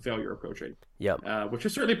do, it's a failure of coaching, Yep. which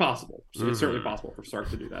is certainly possible. So it's certainly Mm-hmm. possible for Sark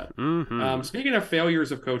to do that. Mm-hmm. Speaking of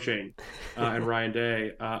failures of coaching and Ryan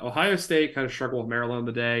Day, Ohio State kind of struggled with Maryland on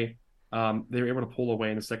the day. They were able to pull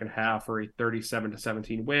away in the second half for a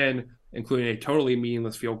 37-17 win, including a totally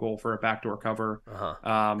meaningless field goal for a backdoor cover.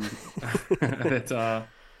 Uh-huh.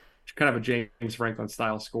 It's kind of a James Franklin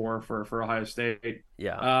style score for Ohio State.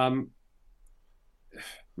 Yeah. Um,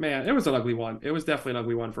 Man, it was an ugly one. It was definitely an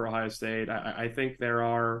ugly one for Ohio State. I think there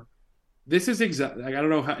are. This is exactly. Like, I don't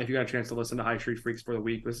know if you got a chance to listen to High Street Freaks for the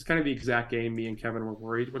week. This is kind of the exact game me and Kevin were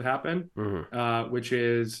worried would happen, Mm-hmm. which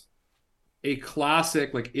is a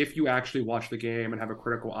classic. Like if you actually watch the game and have a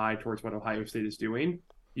critical eye towards what Ohio State is doing,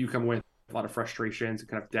 you come with a lot of frustrations and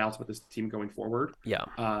kind of doubts with this team going forward. Yeah.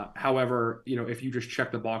 However, if you just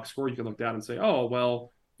check the box score, you can look down and say, oh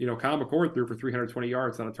well. Kyle McCord threw for 320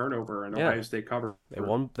 yards on a turnover, and Yeah. Ohio State covered. They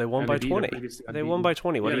won. They won And by they beat 20. a previously They won unbeaten. by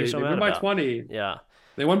 20. What Yeah, are you so they mad won by about? 20. Yeah.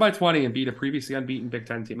 They won by 20 and beat a previously unbeaten Big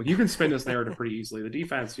Ten team. Like you can spin this narrative pretty easily. The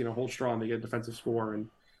defense, holds strong. They get a defensive score and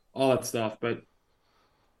all that stuff. But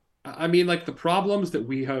I mean, like the problems that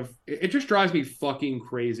we have, it just drives me fucking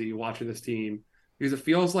crazy watching this team because it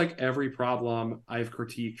feels like every problem I've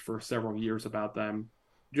critiqued for several years about them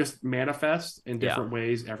just manifest in Yeah. different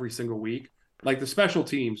ways every single week. Like the special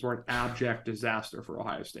teams were an abject disaster for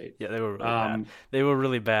Ohio State. Yeah, they were really bad. They were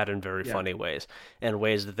really bad in very Yeah. funny ways, and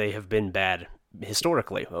ways that they have been bad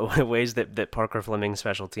historically. Ways that Parker Fleming's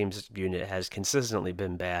special teams unit has consistently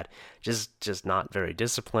been bad. Just not very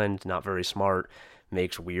disciplined, not very smart,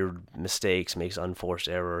 makes weird mistakes, makes unforced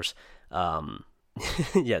errors.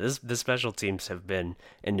 Yeah, the special teams have been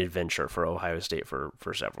an adventure for Ohio State for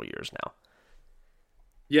several years now.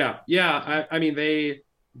 Yeah. I mean,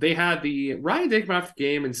 they had the Ryan Day came after the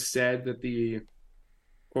game and said that the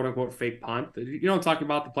quote unquote fake punt. I'm talking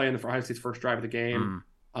about the play in the Ohio State's first drive of the game.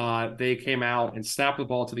 They came out and snapped the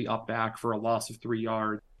ball to the up back for a loss of 3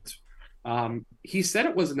 yards. He said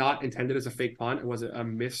it was not intended as a fake punt. It was a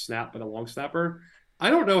missed snap by the long snapper. I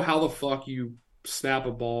don't know how the fuck you snap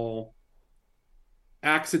a ball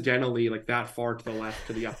accidentally like that far to the left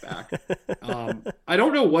to the up back. I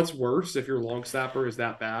don't know what's worse if your long snapper is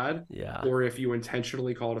that bad, Yeah. or if you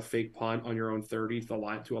intentionally called a fake punt on your own 30 to the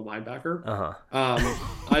line to a linebacker.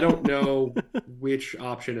 I don't know which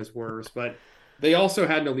option is worse, but they also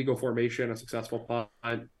had an illegal formation, a successful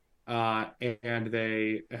punt, and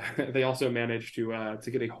they they also managed to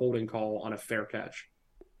get a holding call on a fair catch.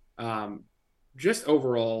 Just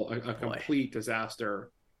overall, a complete disaster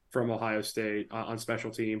from Ohio State on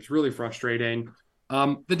special teams. Really frustrating.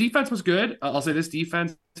 The defense was good. I'll say this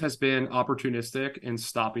defense has been opportunistic in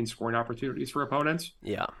stopping scoring opportunities for opponents.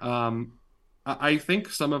 Yeah, Um, I think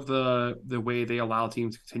some of the way they allow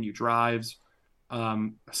teams to continue drives,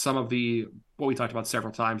 some of the what we talked about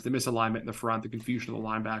several times, the misalignment in the front, the confusion of the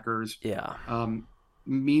linebackers, yeah, um,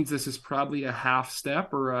 means this is probably a half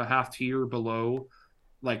step or a half tier below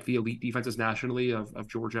like the elite defenses nationally of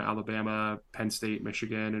Georgia, Alabama, Penn State,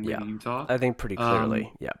 Michigan, and yeah. maybe Utah. I think pretty Um,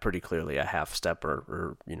 clearly, yeah, pretty clearly a half step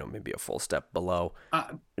or maybe a full step below. uh,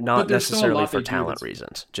 Not but there's still a necessarily lot for they do talent that's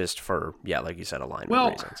reasons, just for yeah, like you said, alignment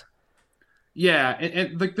well, reasons. yeah,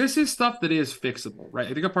 and like this is stuff that is fixable, right?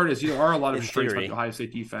 I think a part is there are a lot of In strengths about the theory, Ohio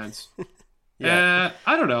State defense. yeah,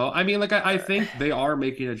 I don't know. I mean, like I think they are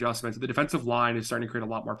making adjustments. The defensive line is starting to create a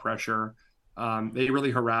lot more pressure. They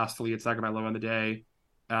really harassed Talia Tagovailoa on the day.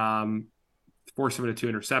 Um, Forced him into two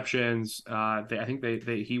interceptions. I think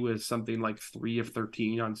he was something like 3 of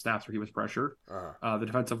 13 on snaps where he was pressured. uh, The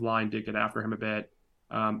defensive line did get after him a bit.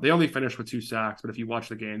 They only finished with 2 sacks, but if you watch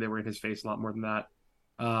the game, they were in his face a lot more than that.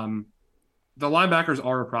 Um, the linebackers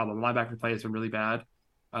are a problem. The linebacker play has been really bad.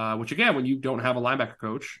 Which again, when you don't have a linebacker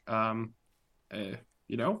coach, uh, that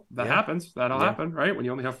yeah, happens. That'll yeah. happen, right? When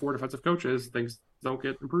you only have 4 defensive coaches, things don't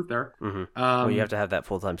get improved there. Mm-hmm. Well, you have Um, to have that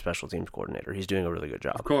full-time special teams coordinator. He's doing a really good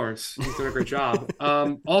of job. course, he's doing a great job.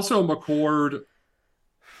 Also, McCord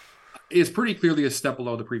is pretty clearly a step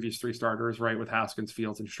below the previous 3 starters, right? With Haskins,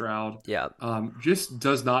 Fields, and Stroud. Yeah, Just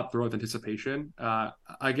does not throw with anticipation.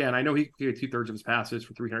 Again, I know he had 2/3 of his passes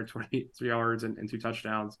for 323 yards and 2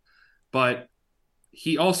 touchdowns, but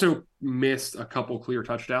he also missed a couple clear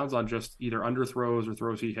touchdowns on just either underthrows or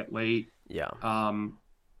throws he hit late. yeah, Um,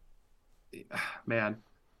 man,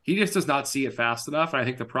 he just does not see it fast enough. And I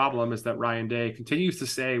think the problem is that Ryan Day continues to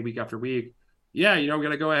say week after week, yeah, we're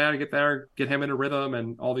going to go ahead and get there, get him in a rhythm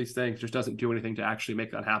and all these things. Just doesn't do anything to actually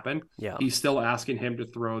make that happen. yeah, He's still asking him to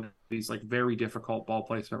throw these like very difficult ball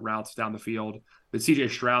placement routes down the field that CJ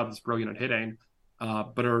Stroud is brilliant at hitting,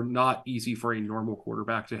 but are not easy for a normal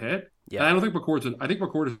quarterback to hit. And I yeah. don't think I think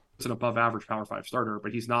McCord is an above average Power 5 starter,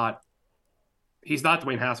 but he's not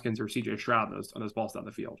Dwayne Haskins or CJ Stroud on those balls down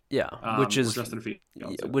the field. Yeah, Or Justin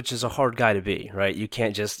Fields. which is a hard guy to be, right? You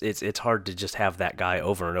can't just it's hard to just have that guy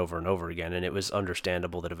over and over and over again, and it was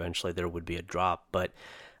understandable that eventually there would be a drop, but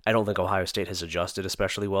I don't think Ohio State has adjusted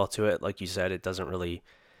especially well to it. Like you said, it doesn't really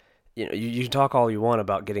you can talk all you want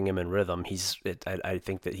about getting him in rhythm. I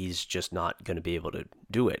think that he's just not going to be able to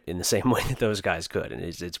do it in the same way that those guys could, and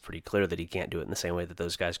it's pretty clear that he can't do it in the same way that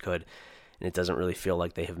those guys could, and it doesn't really feel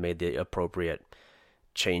like they have made the appropriate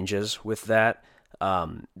changes with that.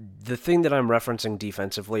 The thing that I'm referencing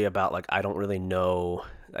defensively about like I don't really know.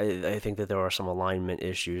 I think that there are some alignment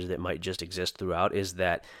issues that might just exist throughout. Is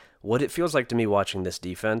that what it feels like to me watching this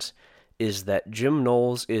defense? Is that Jim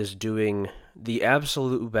Knowles is doing the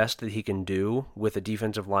absolute best that he can do with a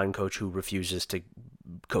defensive line coach who refuses to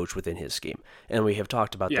coach within his scheme. And we have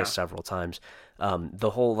talked about Yeah. this several times.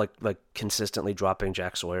 The whole like consistently dropping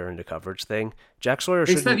Jack Sawyer into coverage thing. Jack Sawyer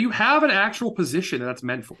Instead, shouldn't. you have an actual position that's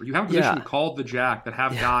meant for. You have a position Yeah, called the Jack that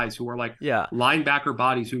have yeah, guys who are like yeah, linebacker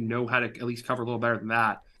bodies who know how to at least cover a little better than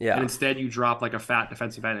that. And yeah. instead, you drop like a fat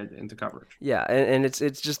defensive end into coverage. Yeah, and it's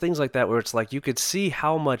just things like that where it's like you could see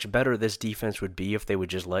how much better this defense would be if they would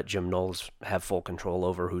just let Jim Knowles have full control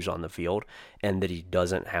over who's on the field, and that he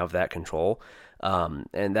doesn't have that control.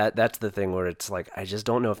 And that's the thing where it's like I just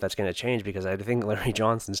don't know if that's going to change because I think Larry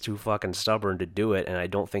Johnson's too fucking stubborn to do it, and I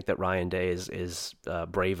don't think that Ryan Day is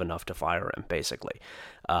brave enough to fire him basically.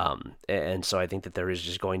 And so I think that there is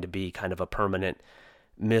just going to be kind of a permanent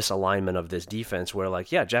misalignment of this defense where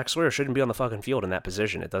like yeah Jack Sawyer shouldn't be on the fucking field in that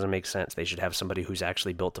position. It doesn't make sense. They should have somebody who's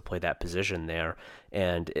actually built to play that position there,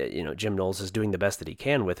 and Jim Knowles is doing the best that he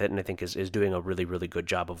can with it, and I think is doing a really really good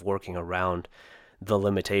job of working around the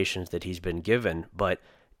limitations that he's been given, but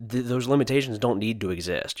those limitations don't need to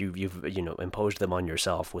exist. You've imposed them on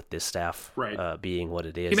yourself with this staff Right. Being what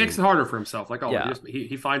it is. He makes it harder for himself. Like always, Yeah.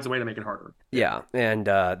 he finds a way to make it harder. Yeah, and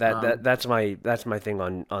that's my thing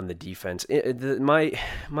on the defense.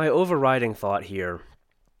 My overriding thought here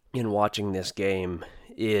in watching this game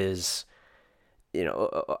is,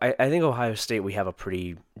 I think Ohio State we have a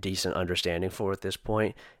pretty decent understanding for at this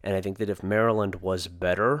point, and I think that if Maryland was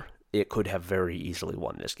better, it could have very easily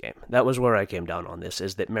won this game. That was where I came down on this,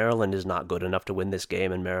 is that Maryland is not good enough to win this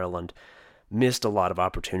game, and Maryland missed a lot of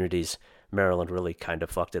opportunities. Maryland really kind of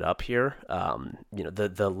fucked it up here.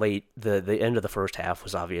 The end of the first half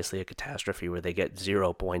was obviously a catastrophe where they get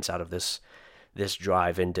 0 points out of this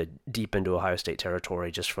drive deep into Ohio State territory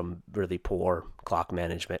just from really poor clock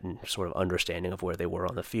management and sort of understanding of where they were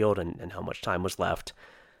on the field and how much time was left.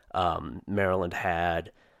 Maryland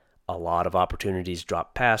had a lot of opportunities,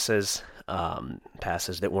 drop passes,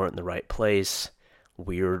 passes that weren't in the right place,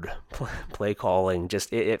 weird play calling.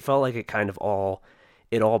 Just it felt like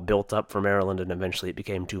it all built up for Maryland, and eventually it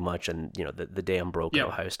became too much, and the dam broke, and Yeah,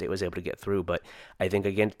 Ohio State was able to get through. But I think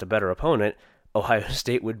against a better opponent, Ohio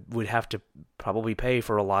State would have to probably pay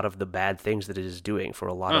for a lot of the bad things that it is doing, for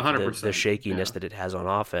a lot of the 100%. shakiness Yeah. that it has on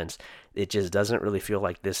offense. It just doesn't really feel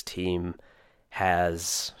like this team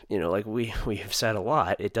has, like we've said a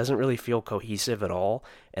lot, it doesn't really feel cohesive at all.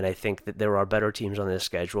 And I think that there are better teams on this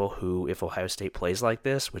schedule who, if Ohio State plays like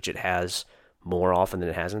this, which it has more often than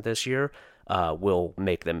it hasn't this year, will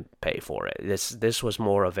make them pay for it. This was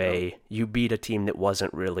more of No, a, you beat a team that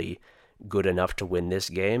wasn't really good enough to win this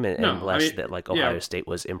game, and no, I less mean, that like yeah, Ohio State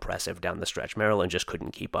was impressive down the stretch. Maryland just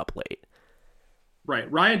couldn't keep up late.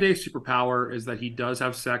 right. Ryan Day's superpower is that he does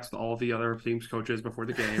have sex with all the other team's coaches before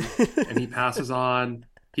the game, and he passes on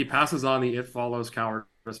the "it follows coward"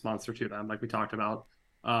 monster to them, like we talked about.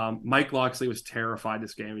 Mike Loxley was terrified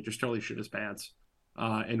this game. He just totally shit his pants.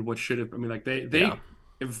 And what should have, I mean, like Yeah. they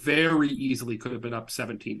very easily could have been up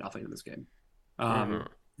 17-0 in this game, hmm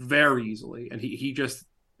very easily, and he just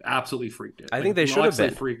absolutely freaked it. I think Like they should have Loxley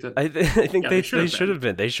been. freaked it. I think Yeah, they they should they have should been. have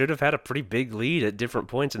been. They should have had a pretty big lead at different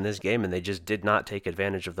points in this game, and they just did not take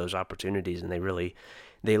advantage of those opportunities. And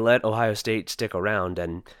they let Ohio State stick around,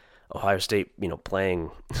 and Ohio State, playing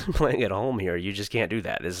playing at home here, you just can't do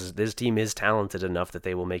that. This team is talented enough that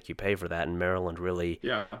they will make you pay for that. And Maryland really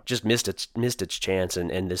Yeah. just missed its chance,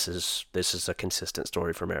 and this is a consistent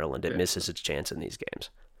story for Maryland. It Yeah. misses its chance in these games.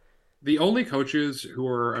 The only coaches who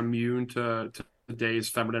are immune to today's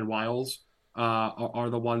feminine wiles are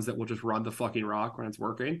the ones that will just run the fucking rock when it's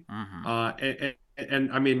working. hmm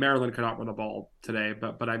I mean, Maryland could not run the ball today,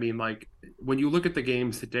 but I mean, like when you look at the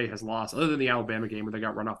games that Day has lost, other than the Alabama game where they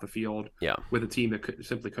got run off the field Yeah. with a team that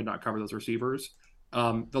simply could not cover those receivers,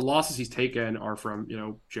 the losses he's taken are from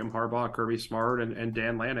Jim Harbaugh, Kirby Smart, and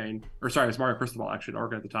Dan Lanning, or sorry, it was Mario Cristobal actually at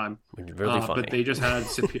Oregon at the time. Really funny. But they just had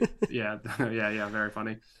yeah, yeah, very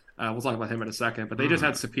funny. We'll talk about him in a second, but they just Mhm.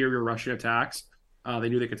 had superior rushing attacks. They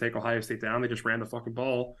knew they could take Ohio State down. They just ran the fucking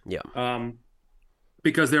ball. Yeah.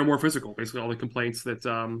 Because they're more physical. Basically, all the complaints that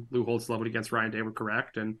Lou Holtz leveled against Ryan Day were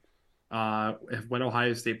correct. And when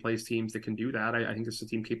Ohio State plays teams that can do that, I think this is a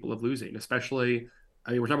team capable of losing. Especially,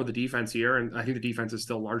 I mean, we're talking about the defense here, and I think the defense is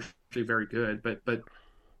still largely very good. But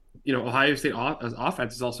Ohio State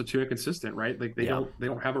offense is also too inconsistent, right? Like Yeah. they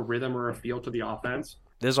don't have a rhythm or a feel to the offense.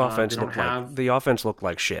 This They offense don't looked like have the offense looked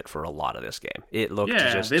like shit for a lot of this game. It looked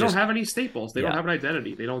Yeah, they don't just have any staples. They don't yeah. have an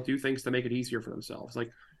identity. They don't do things to make it easier for themselves.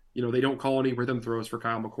 Like, they don't call any rhythm throws for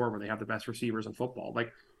Kyle McCord when they have the best receivers in football.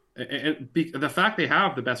 Like, the fact they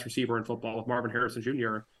have the best receiver in football with Marvin Harrison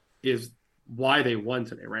Jr. is why they won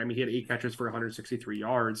today, right? I mean, he had 8 catches for 163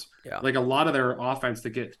 yards. Yeah. Like a lot of their offense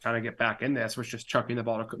to get back in this was just chucking the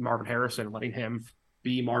ball to Marvin Harrison and letting him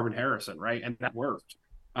be Marvin Harrison, right? And that worked.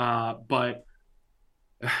 But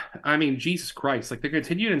I mean, Jesus Christ! Like the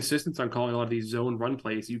continued insistence on calling a lot of these zone run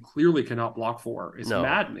plays, you clearly cannot block for. It's No.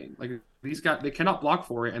 maddening. Like these guys, they cannot block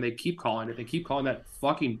for it, and they keep calling it. They keep calling that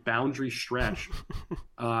fucking boundary stretch.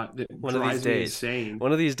 That One of these drives me days. insane.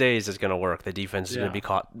 One of these days is going to work. The defense is going to Yeah, be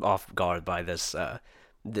caught off guard by this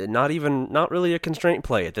not really a constraint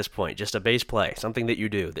play at this point, just a base play, something that you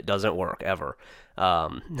do that doesn't work ever.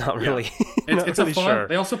 Not yeah. really It's not it's a really fun. sure.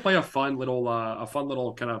 They also play a fun little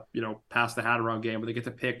kind of pass the hat around game where they get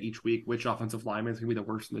to pick each week which offensive lineman is going to be the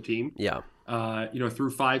worst in the team. Yeah.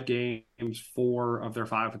 Through 5 games, 4 of their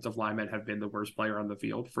 5 offensive linemen have been the worst player on the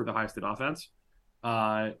field for the Ohio State offense.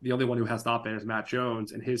 The only one who has not been is Matt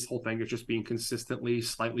Jones, and his whole thing is just being consistently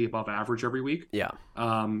slightly above average every week. Yeah.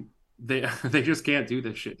 They just can't do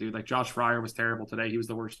this shit, dude. Like Josh Fryer was terrible today. He was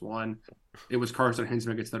the worst one. It was Carson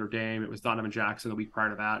Hinsman against Notre Dame. It was Donovan Jackson the week prior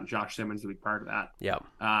to that, and Josh Simmons the week prior to that. Yeah.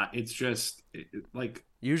 It's just like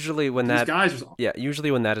Usually when these that guys just usually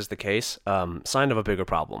when that is the case, sign of a bigger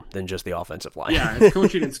problem than just the offensive line. yeah, it's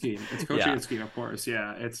coaching and scheme. It's coaching Yeah. and scheme, of course.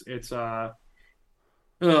 Yeah,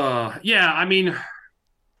 yeah. I mean,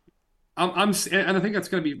 and I think that's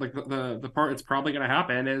going to be like the part it's probably going to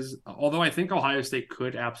happen is although I think Ohio State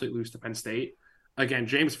could absolutely lose to Penn State. Again,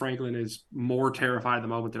 James Franklin is more terrified at the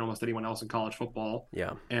moment than almost anyone else in college football,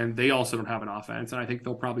 Yeah. and they also don't have an offense. And I think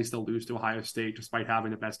they'll probably still lose to Ohio State despite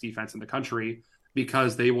having the best defense in the country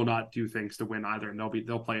because they will not do things to win either, and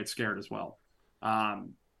they'll play it scared as well.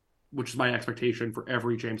 Which is my expectation for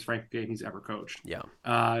every James Franklin game he's ever coached. Yeah.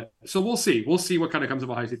 So we'll see. We'll see what kind of comes of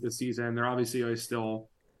Ohio State this season. There obviously is still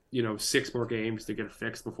 6 more games to get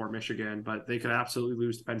fixed before Michigan, but they could absolutely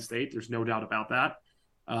lose to Penn State. There's no doubt about that.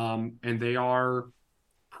 And they are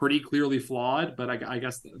pretty clearly flawed, but I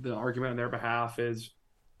guess the argument on their behalf is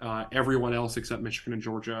Everyone else except Michigan and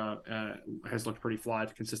Georgia has looked pretty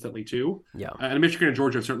flawed consistently too. Yeah. And Michigan and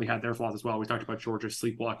Georgia have certainly had their flaws as well. We talked about Georgia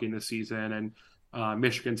sleepwalking this season, and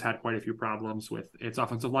Michigan's had quite a few problems with its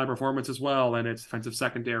offensive line performance as well, and its defensive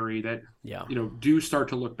secondary that Yeah. do start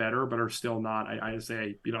to look better, but are still not. I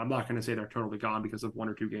say I'm not going to say they're totally gone because of one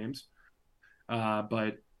or two games,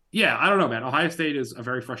 but yeah, I don't know, man. Ohio State is a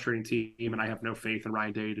very frustrating team, and I have no faith in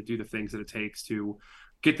Ryan Day to do the things that it takes to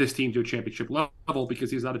get this team to a championship level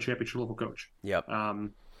because he's not a championship level coach. Yep.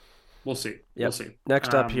 We'll see. We'll Yep. see.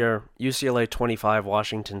 Next up here, UCLA 25,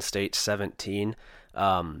 Washington State 17.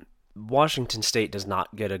 Washington State does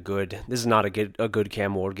not get a good. This is not a good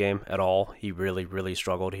Cam Ward game at all. He really, really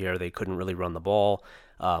struggled here. They couldn't really run the ball.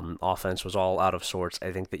 Offense was all out of sorts.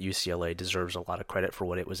 I think that UCLA deserves a lot of credit for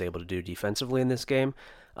what it was able to do defensively in this game.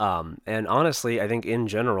 And honestly, I think in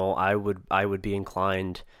general, I would be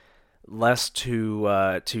inclined less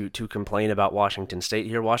to complain about Washington State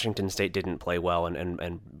here. Washington State didn't play well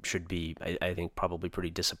and should be, I think, probably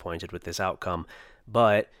pretty disappointed with this outcome.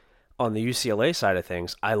 But on the UCLA side of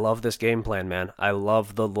things, I love this game plan, man. I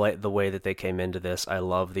love the way that they came into this. I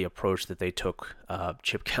love the approach that they took.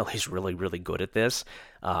 Chip Kelly's really, really good at this.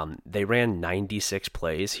 They ran 96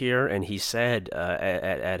 plays here, and he said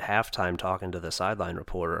at halftime, talking to the sideline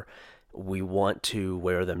reporter, we want to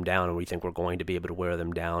wear them down, and we think we're going to be able to wear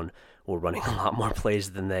them down. We're running a lot more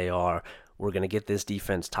plays than they are. We're going to get this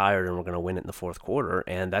defense tired, and we're going to win it in the fourth quarter.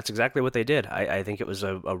 And that's exactly what they did. I think it was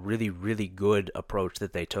a really, really good approach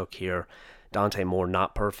that they took here. Dante Moore,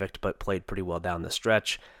 not perfect, but played pretty well down the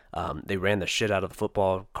stretch. They ran the shit out of the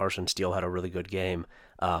football. Carson Steele had a really good game.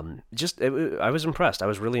 I was impressed. I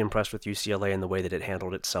was really impressed with UCLA and the way that it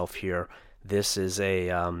handled itself here. This feels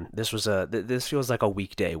like a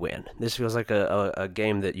weekday win. This feels like a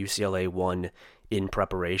game that UCLA won in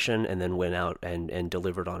preparation and then went out and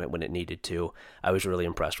delivered on it when it needed to. I was really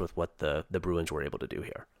impressed with what the Bruins were able to do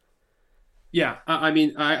here. Yeah, I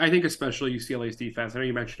mean, I think especially UCLA's defense. I know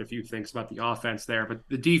you mentioned a few things about the offense there, but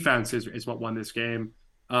the defense is what won this game.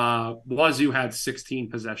 Wazoo had 16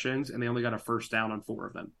 possessions, and they only got a first down on 4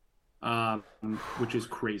 of them, which is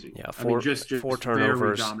crazy. Yeah, just four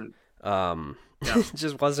turnovers. Very dominant. Yeah. It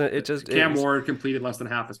just wasn't. It just Cam Ward completed less than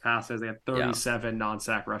half his passes. They had 37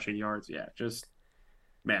 non-sack rushing yards. Yeah, just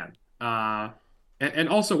man. And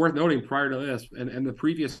also worth noting prior to this, and the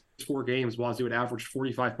previous 4 games, Wazoo had averaged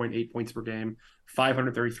 45.8 points per game,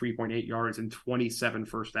 533.8 yards, and 27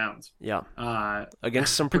 first downs. Yeah.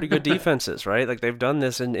 Against some pretty good defenses, right? Like they've done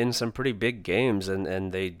this in some pretty big games,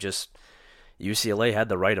 and they just UCLA had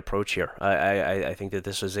the right approach here. I think that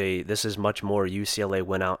this is much more UCLA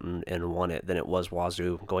went out and won it than it was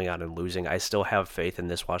Wazoo going out and losing. I still have faith in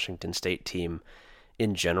this Washington State team.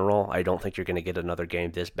 In general, I don't think you're going to get another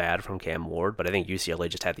game this bad from Cam Ward, but I think UCLA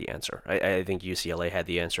just had the answer. I think UCLA had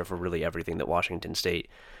the answer for really everything that Washington State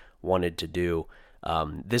wanted to do.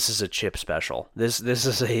 This is a Chip special. This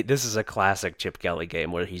is a classic Chip Kelly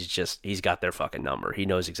game where he's got their fucking number. He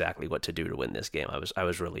knows exactly what to do to win this game. I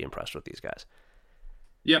was really impressed with these guys.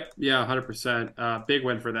 Yep, yeah, 100%. Big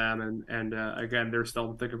win for them, and again, they're still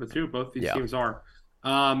in the thick of it too. Both these teams are.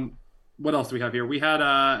 What else do we have here? We had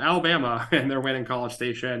Alabama and their win in College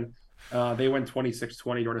Station. They went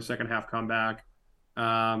 26-20 during a second half comeback.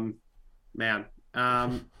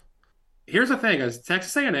 Here's the thing: is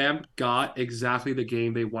Texas A&M got exactly the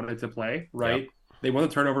game they wanted to play. Right? Yep. They won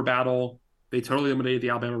the turnover battle. They totally eliminated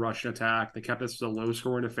the Alabama rushing attack. They kept this as a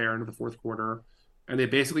low-scoring affair into the fourth quarter, and they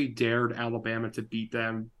basically dared Alabama to beat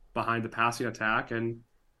them behind the passing attack, and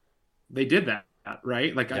they did that.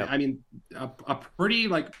 Right? Like yep. I mean, a pretty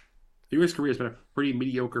like. Through his career, has been a pretty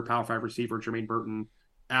mediocre Power 5 receiver. Jermaine Burton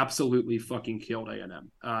absolutely fucking killed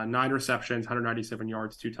A&M. 9 receptions, 197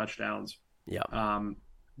 yards, 2 touchdowns. Yeah.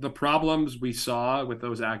 The problems we saw with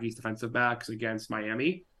those Aggies defensive backs against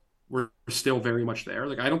Miami were still very much there.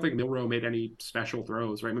 Like I don't think Milroe made any special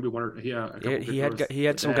throws, right? Maybe one or he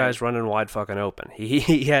had some guys running wide fucking open.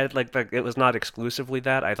 He had like it was not exclusively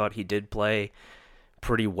that. I thought he did play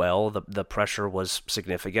pretty well. The pressure was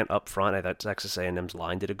significant up front. I thought Texas A&M's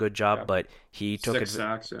line did a good job, but he took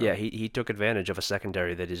he took advantage of a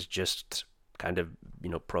secondary that is just kind of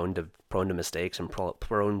prone to mistakes and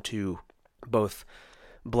prone to both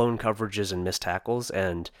blown coverages and missed tackles.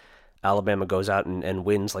 And Alabama goes out and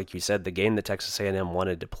wins, like you said, the game that Texas A&M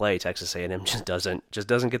wanted to play. Texas A&M just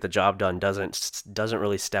doesn't get the job done. Doesn't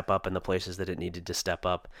really step up in the places that it needed to step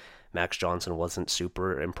up. Max Johnson wasn't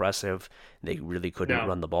super impressive. They really couldn't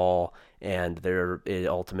run the ball, and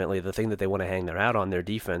ultimately the thing that they want to hang their hat on, their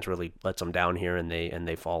defense, really lets them down here, and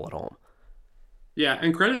they fall at home. Yeah,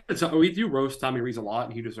 and credit to we do roast Tommy Rees a lot,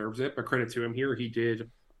 and he deserves it. But credit to him here, he did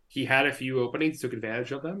he had a few openings, took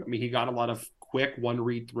advantage of them. I mean, he got a lot of quick one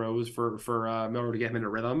read throws for Miller to get him into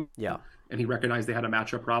rhythm, Yeah. and he recognized they had a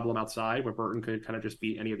matchup problem outside where Burton could kind of just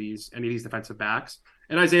beat any of these defensive backs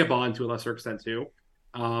and Isaiah Bond to a lesser extent too.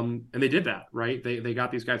 And they did that, right? They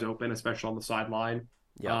got these guys open, especially on the sideline.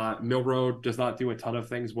 Yeah. Milrow does not do a ton of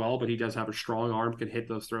things well, but he does have a strong arm, can hit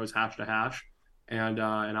those throws hash to hash and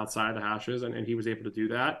outside of the hashes, and he was able to do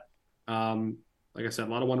that. Like I said,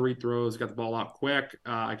 a lot of one read throws, got the ball out quick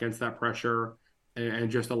against that pressure,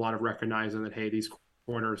 and just a lot of recognizing that, hey, these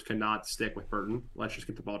corners cannot stick with Burton. Let's just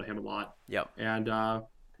get the ball to him a lot. Yep. And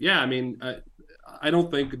yeah, I mean, I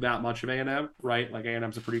don't think that much of A&M, right? Like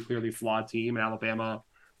A&M's a pretty clearly flawed team, and Alabama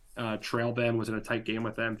trailed them, was in a tight game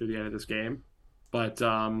with them through the end of this game. But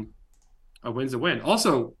a win's a win.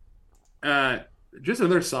 Also, just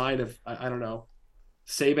another sign of, I don't know,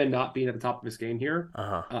 Saban not being at the top of his game here.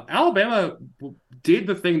 Alabama did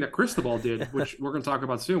the thing that Cristobal did, which we're going to talk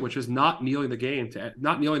about soon, which is not kneeling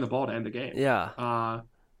the ball to end the game. Yeah.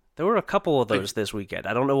 There were a couple of those this weekend.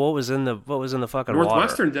 I don't know what was in the fucking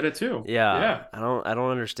Northwestern water. did it too. Yeah. I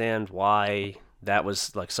don't understand why that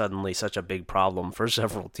was like suddenly such a big problem for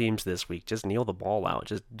several teams this week. Just kneel the ball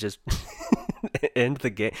out. Just end the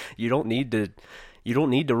game. You don't need to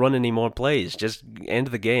run any more plays. Just end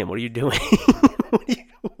the game. What are you doing?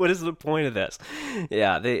 What is the point of this?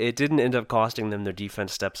 Yeah, it didn't end up costing them. Their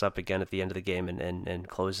defense steps up again at the end of the game and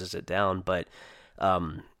closes it down. But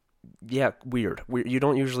yeah, weird. You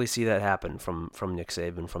don't usually see that happen from Nick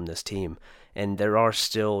Saban, from this team. And there are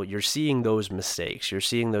still, you're seeing those mistakes. You're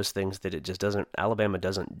seeing those things that it just doesn't, Alabama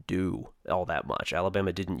doesn't do all that much.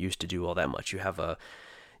 Alabama didn't used to do all that much. You have a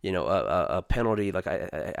penalty, like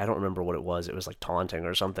I don't remember what it was. It was like taunting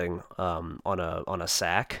or something on a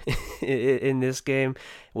sack in this game,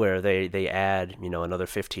 where they add another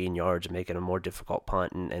 15 yards, making a more difficult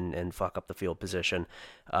punt and fuck up the field position.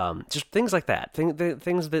 Just things like that.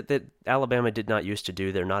 Things that Alabama did not used to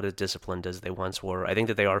do. They're not as disciplined as they once were. I think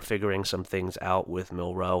that they are figuring some things out with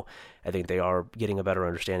Milrow. I think they are getting a better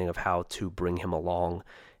understanding of how to bring him along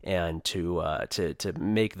and to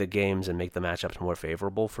make the games and make the matchups more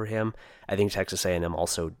favorable for him. I think Texas A&M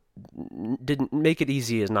also didn't make it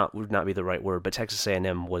easy, would not be the right word, but Texas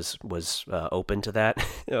A&M was open to that.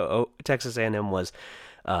 Texas A&M was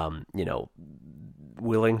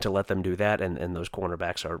willing to let them do that, and those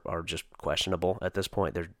cornerbacks are just questionable at this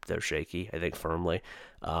point. They're shaky, I think, firmly.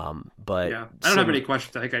 But yeah, I don't have any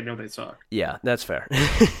questions. I think I know they suck. Yeah, that's fair.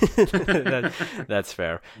 That's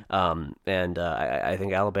fair. And I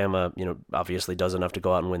think Alabama, obviously does enough to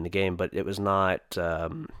go out and win the game, but it's not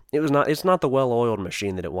the well-oiled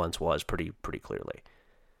machine that it once was. Pretty clearly.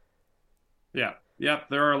 Yeah,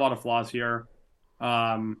 there are a lot of flaws here.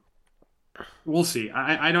 We'll see.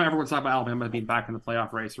 I know everyone's talking about Alabama being back in the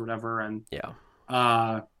playoff race or whatever, and yeah.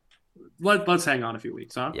 Let's hang on a few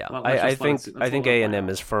weeks, huh? Yeah, I think A&M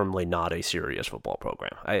is firmly not a serious football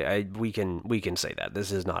program. We can say that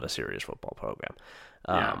this is not a serious football program.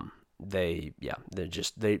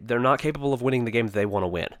 They're not capable of winning the games they want to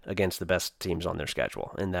win against the best teams on their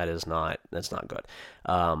schedule, and that's not good.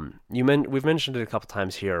 We've mentioned it a couple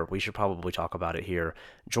times here. We should probably talk about it here.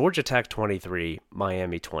 Georgia Tech 23,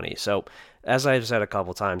 Miami 20. So, as I've said a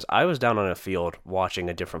couple times, I was down on a field watching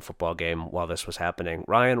a different football game while this was happening.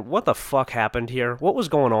 Ryan, what the fuck happened here? What was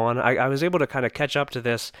going on? I was able to kind of catch up to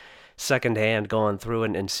this secondhand, going through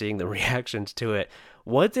and seeing the reactions to it.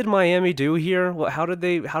 What did Miami do here? How did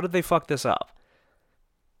they fuck this up?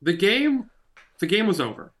 The game was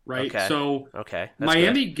over, right? Okay. So okay,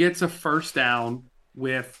 Miami gets a first down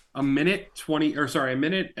with a minute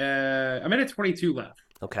 22 left.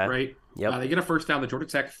 Okay. Right? Yep. They get a first down, the Georgia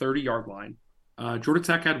Tech 30-yard line. Georgia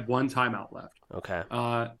Tech had one timeout left. Okay.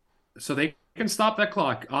 So they can stop that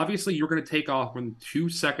clock. Obviously, you're going to take off within 2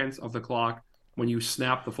 seconds of the clock when you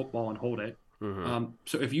snap the football and hold it. Mm-hmm.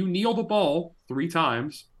 So if you kneel the ball 3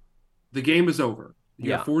 times, the game is over.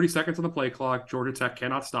 You have 40 seconds on the play clock. Georgia Tech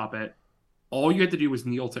cannot stop it. All you had to do was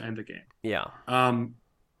kneel to end the game. Yeah.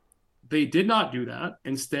 They did not do that.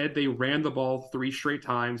 Instead, they ran the ball 3 straight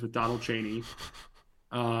times with Donald Chaney.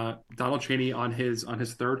 Donald Chaney on his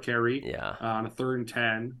third carry, on a 3rd and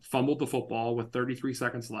 10, fumbled the football with 33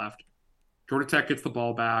 seconds left. Georgia Tech gets the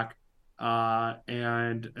ball back,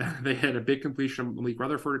 and they had a big completion from Malik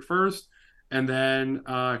Rutherford at first, and then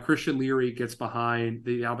Christian Leary gets behind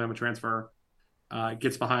the Alabama transfer,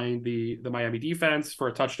 gets behind the Miami defense for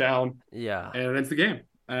a touchdown. Yeah, and it ends the game.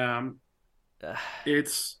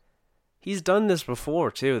 He's done this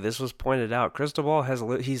before, too. This was pointed out. Cristobal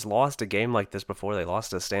he's lost a game like this before. They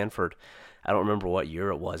lost to Stanford. I don't remember what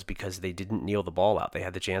year it was, because they didn't kneel the ball out. They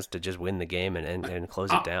had the chance to just win the game and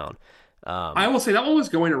close it down. I will say that one was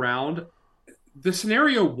going around. The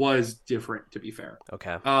scenario was different, to be fair.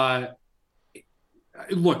 Okay, Uh,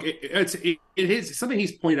 Look, it is something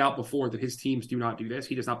he's pointed out before that his teams do not do this.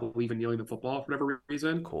 He does not believe in kneeling the football for whatever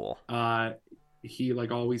reason. cool. He like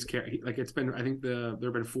always care like it's been I think there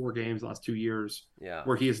have been 4 games the last 2 years Yeah.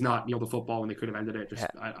 where he has not kneeled the football when they could have ended it. Just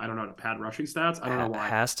I don't know to pad rushing stats. I don't know why.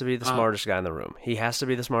 Has to be the smartest guy in the room. He has to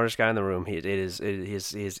be the smartest guy in the room. He is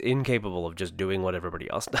incapable of just doing what everybody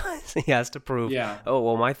else does. He has to prove, Yeah, oh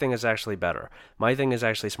well, my thing is actually better. My thing is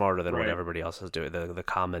actually smarter than what right. everybody else is doing.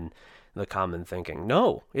 The common thinking.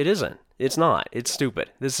 No, it isn't. It's not. It's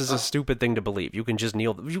stupid. This is a stupid thing to believe. You can just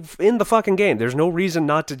kneel. You end the fucking game. There's no reason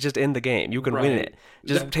not to just end the game. You can win Right. it.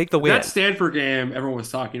 Just take the win. That Stanford game everyone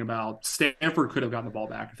was talking about. Stanford could have gotten the ball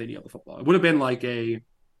back if they kneeled the football. It would have been like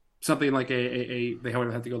something like they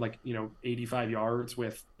would have to go like 85 yards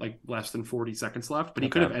with like less than 40 seconds left. But he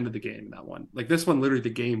could have ended the game in that one. Like this one, literally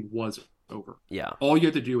the game was over. Yeah. All you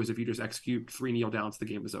had to do is if you just execute 3 kneel downs, the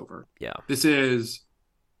game was over. Yeah. This is,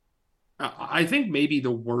 I think, maybe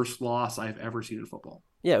the worst loss I've ever seen in football.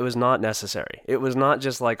 Yeah, it was not necessary. It was not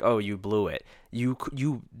just like, oh, you blew it. You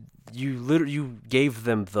literally you gave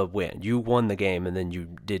them the win. You won the game, and then you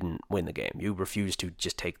didn't win the game. You refused to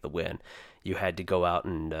just take the win. You had to go out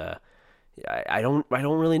and I don't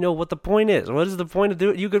really know what the point is. What is the point of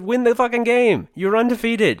doing? You could win the fucking game. You're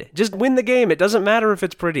undefeated. Just win the game. It doesn't matter if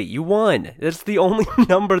it's pretty. You won. That's the only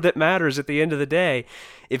number that matters at the end of the day.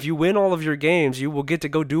 If you win all of your games, you will get to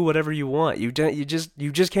go do whatever you want. You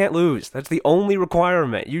just can't lose. That's the only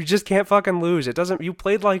requirement. You just can't fucking lose. It doesn't. You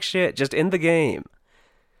played like shit. Just end the game.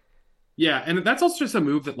 Yeah, and that's also just a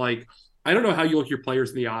move that like I don't know how you look your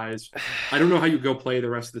players in the eyes. I don't know how you go play the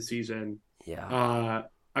rest of the season. Yeah.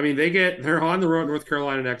 I mean, they're on the road in North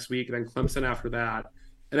Carolina next week, and then Clemson after that.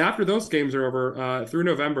 And after those games are over, through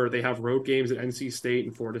November, they have road games at NC State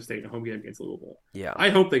and Florida State and a home game against Louisville. Yeah. I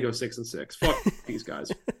hope they go 6-6. Fuck these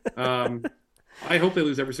guys. I hope they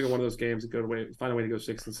lose every single one of those games and find a way to go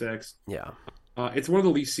 6-6. Yeah. It's one of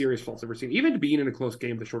the least serious faults I've ever seen. Even being in a close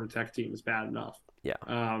game with a Georgia Tech team is bad enough.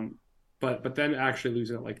 Yeah. But then actually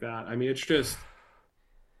losing it like that, I mean,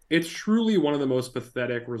 it's truly one of the most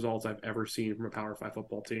pathetic results I've ever seen from a Power 5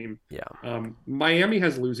 football team. Yeah. Miami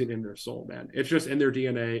has losing in their soul, man. It's just in their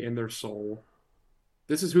DNA, in their soul.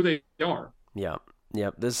 This is who they are. Yeah.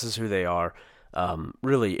 Yep. This is who they are.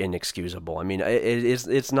 Really inexcusable. I mean,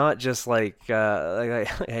 it's not just like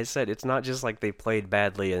I said, it's not just like they played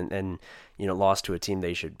badly and lost to a team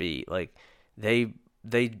they should beat. Like they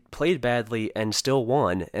played badly and still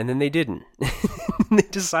won, and then they didn't. They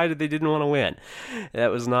decided they didn't want to win.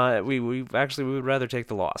 That was not. We would rather take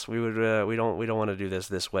the loss. We don't want to do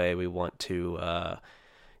this way. We want to.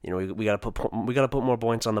 We gotta put more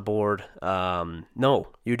points on the board. No,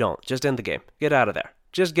 you don't. Just end the game. Get out of there.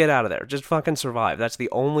 Just get out of there. Just fucking survive. That's the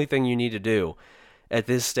only thing you need to do at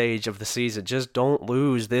this stage of the season. Just don't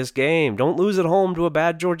lose this game. Don't lose at home to a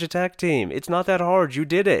bad Georgia Tech team. It's not that hard. You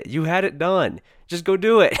did it. You had it done. Just go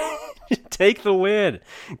do it. Take the win.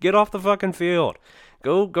 Get off the fucking field.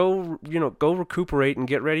 Go recuperate and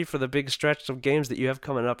get ready for the big stretch of games that you have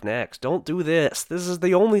coming up next. Don't do this. This is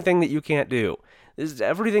the only thing that you can't do.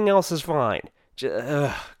 Everything else is fine.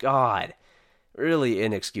 God. Really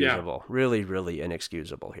inexcusable. Yeah. Really, really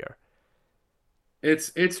inexcusable here.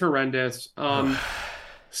 It's horrendous.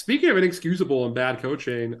 Speaking of inexcusable and bad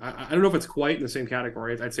coaching, I don't know if it's quite in the same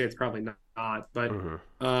category. I'd say it's probably not. But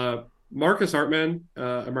Marcus Hartman,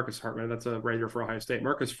 that's a writer for Ohio State.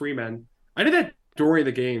 Marcus Freeman. I did that during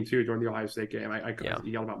the game, too, during the Ohio State game. I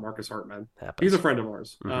yelled about Marcus Hartman. Happens. He's a friend of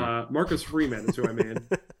ours. Marcus Freeman is who I mean.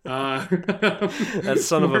 That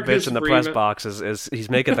son of a bitch in the press box is he's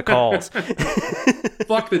making the calls.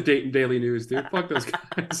 Fuck the Dayton Daily News, dude. Fuck those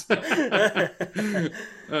guys.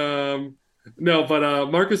 No,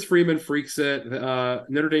 but Marcus Freeman freaks it.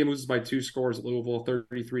 Notre Dame loses by 2 scores at Louisville,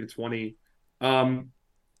 33-20.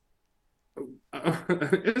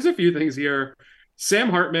 There's a few things here. Sam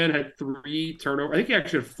Hartman had 3 turnovers. I think he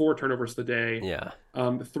actually had 4 turnovers today. Yeah.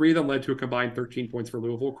 3 of them led to a combined 13 points for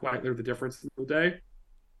Louisville. Quite literally the difference in the day.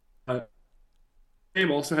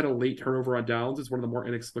 Game also had a late turnover on downs. It's one of the more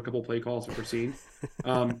inexplicable play calls I've ever seen.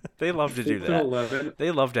 They love to do that. 11.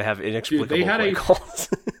 They love to have inexplicable play calls.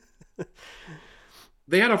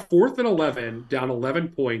 They had a 4th and 11, down 11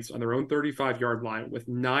 points on their own 35-yard line with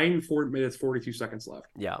 9 minutes, 42 seconds left.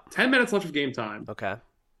 Yeah. 10 minutes left of game time. Okay.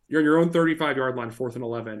 You're on your own 35-yard line, 4th and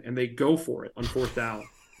 11, and they go for it on 4th down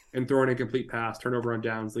and throw an incomplete pass, turnover on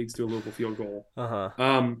downs, leads to a Louisville field goal.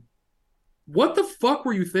 what the fuck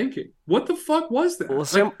were you thinking? What the fuck was Well,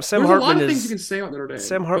 that? Like, Sam there's a lot Hartman of things you is can say about Notre Dame,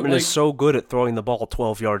 Sam but Hartman is like, so good at throwing the ball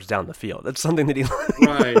 12 yards down the field. That's something that he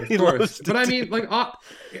right, of he course. loves to But I do. mean, like,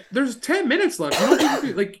 there's 10 minutes left. You don't think you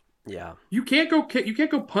can, like, Yeah, you can't go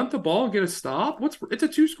punt the ball and get a stop? It's a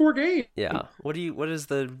two-score game. yeah. What is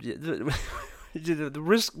the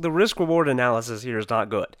risk reward analysis here is not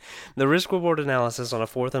good. The risk reward analysis on a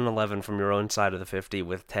 4th and 11 from your own side of the 50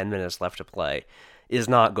 with 10 minutes left to play is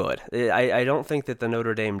not good. I don't think that the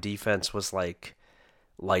Notre Dame defense was like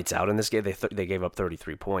lights out in this game. They gave up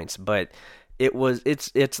 33 points, but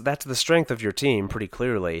it's that's the strength of your team pretty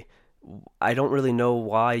clearly. I don't really know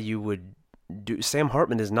why you would do. Sam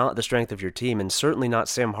Hartman is not the strength of your team, and certainly not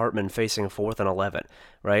Sam Hartman facing 4th and 11,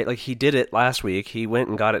 right? Like he did it last week. He went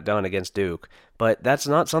and got it done against Duke, but that's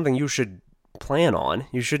not something you should plan on.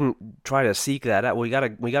 You shouldn't try to seek that out. We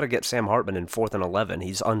gotta get Sam Hartman in 4th and 11.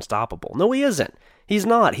 He's unstoppable. No, he isn't. He's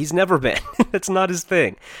not. He's never been. That's not his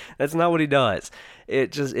thing. That's not what he does.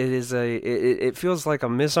 It feels like a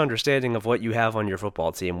misunderstanding of what you have on your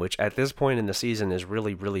football team, which at this point in the season is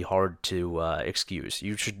really really hard to excuse.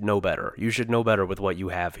 You should know better. You should know better with what you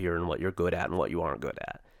have here and what you're good at and what you aren't good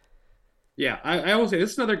at. Yeah, I will say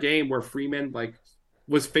this is another game where Freeman like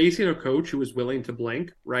was facing a coach who was willing to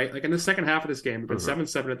blink, right? Like in the second half of this game, we've been Mm-hmm.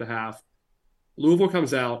 7-7 at the half. Louisville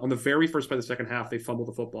comes out on the very first play of the second half. They fumble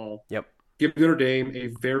the football, Yep. give Notre Dame a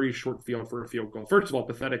very short field for a field goal. First of all,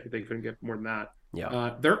 pathetic that they couldn't get more than that.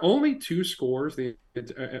 Yeah. There are only two scores. Sorry,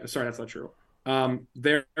 that's not true.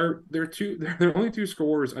 There are only two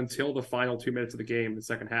scores until the final 2 minutes of the game, the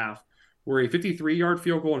second half, were a 53-yard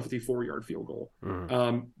field goal and a 54-yard field goal.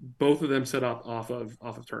 Mm-hmm. Both of them set up off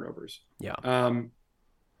of turnovers. Yeah.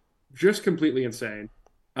 Just completely insane.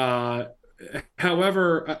 Uh,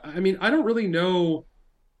 However, I mean, I don't really know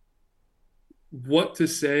what to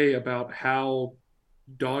say about how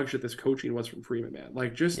dog shit this coaching was from Freeman, man.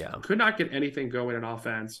 Like, just Yeah. could not get anything going in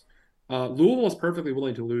offense. Louisville is perfectly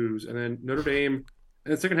willing to lose, and then Notre Dame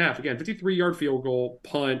in the second half again, 53-yard field goal,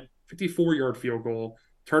 punt, 54-yard field goal,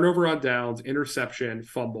 turnover on downs, interception,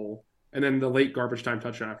 fumble, and then the late garbage time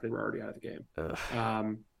touchdown after they were already out of the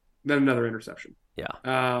game. Then another interception.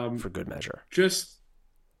 Yeah. For good measure. Just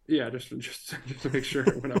yeah, just to make sure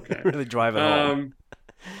it went okay. Really drive it home.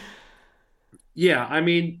 Yeah, I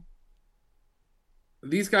mean,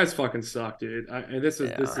 these guys fucking suck, dude. And Yeah. this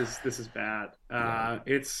is bad. Yeah.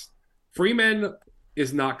 It's Freeman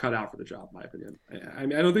is not cut out for the job, in my opinion. I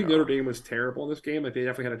mean, I don't think No. Notre Dame was terrible in this game. Like they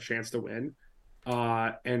definitely had a chance to win,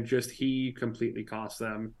 and just he completely cost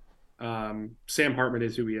them. Sam Hartman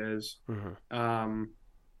is who he is. Mm-hmm.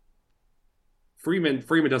 Freeman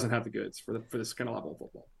doesn't have the goods for this kind of level of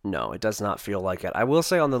football. No, it does not feel like it. I will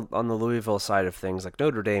say on the Louisville side of things, like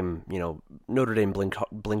Notre Dame, Notre Dame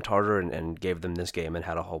blinked harder and gave them this game and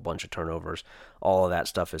had a whole bunch of turnovers. All of that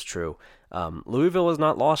stuff is true. Louisville has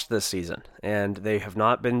not lost this season, and they have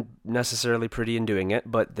not been necessarily pretty in doing it,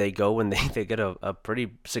 but they go and they get a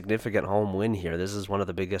pretty significant home win here. This is one of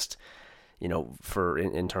the biggest, for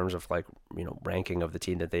in terms of like, ranking of the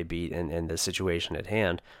team that they beat and the situation at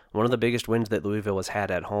hand. One of the biggest wins that Louisville has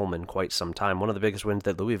had at home in quite some time. One of the biggest wins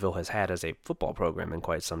that Louisville has had as a football program in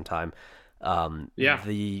quite some time. Yeah,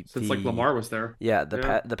 since like Lamar was there. Yeah,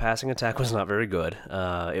 the passing attack was not very good.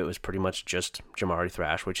 It was pretty much just Jamari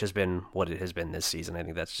Thrash, which has been what it has been this season. I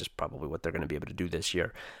think that's just probably what they're going to be able to do this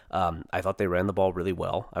year. I thought they ran the ball really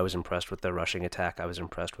well. I was impressed with their rushing attack. I was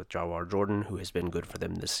impressed with Jawar Jordan, who has been good for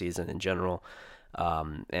them this season in general.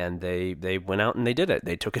 And they went out and they did it.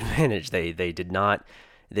 They took advantage. They did not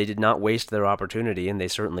waste their opportunity, and they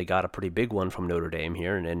certainly got a pretty big one from Notre Dame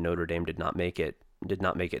here. And Notre Dame did not make it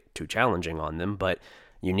too challenging on them, but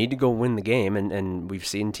you need to go win the game, and we've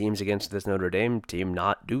seen teams against this Notre Dame team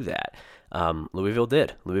not do that. Louisville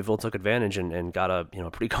did. Louisville took advantage and got a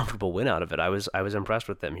pretty comfortable win out of it. I was impressed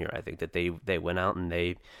with them here. I think that they went out and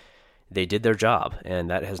they did their job, and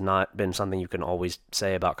that has not been something you can always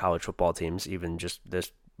say about college football teams. Even just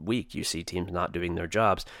this week, you see teams not doing their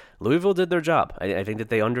jobs. Louisville did their job. I think that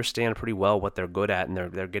they understand pretty well what they're good at, and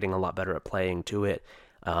they're getting a lot better at playing to it.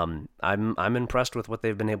 I'm impressed with what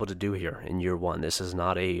they've been able to do here in year one. This is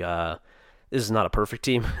not a perfect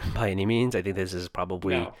team by any means. I think this is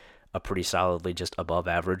probably a pretty solidly just above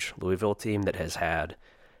average Louisville team that has had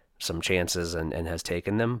some chances and has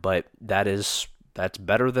taken them, but that's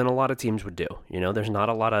better than a lot of teams would do. There's not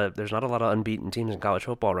a lot of unbeaten teams in college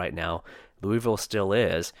football right now. Louisville still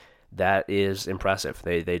is. That is impressive.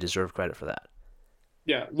 They deserve credit for that.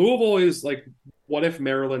 Yeah, Louisville is like, what if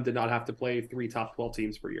Maryland did not have to play 3 top 12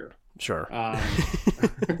 teams per year? Sure.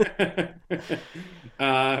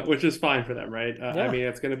 Which is fine for them, right? Yeah. I mean,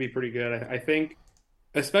 it's going to be pretty good. I think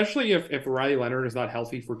especially if Riley Leonard is not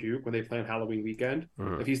healthy for Duke when they play on Halloween weekend.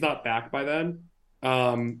 Mhm. If he's not back by then,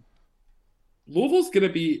 um, Louisville's going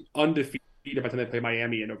to be undefeated by the time they play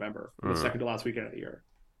Miami in November, in the Mhm. second to last weekend of the year.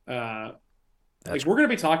 Uh, That's we're going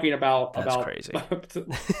to be talking that's about crazy.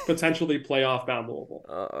 potentially playoff bound Louisville.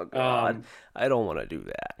 Oh God, Um, I don't want to do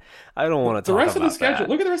that. I don't want to the talk rest of the about schedule. that.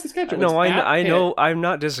 Look at the rest of the schedule. It's No, at I know. Pitt. I'm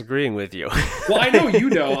not disagreeing with you. Well, I know you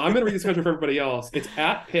know. I'm going to read the schedule for everybody else. It's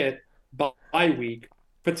at Pitt bye week,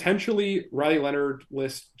 potentially Riley Leonard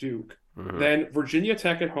list Duke, Mhm. then Virginia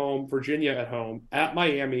Tech at home, Virginia at home, at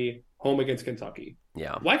Miami, home against Kentucky.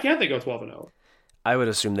 Yeah, Why can't they go 12-0? I would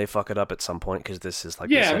assume they fuck it up at some point because this is, like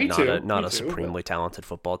we Yeah, said, me too. not Me a too. But supremely talented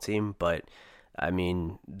football team. But I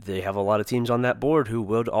mean, they have a lot of teams on that board who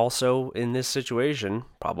would also, in this situation,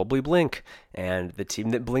 probably blink. And the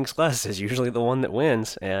team that blinks less is usually the one that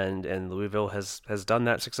wins. And Louisville has done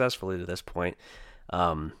that successfully to this point.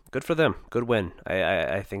 Good for them. Good win.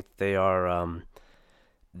 I think they are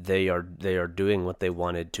doing what they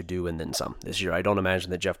wanted to do and then some this year. I don't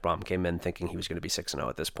imagine that Jeff Brom came in thinking he was going to be 6-0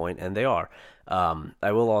 at this point, and they are.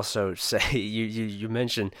 I will also say you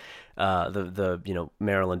mentioned the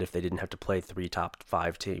Maryland, if they didn't have to play three top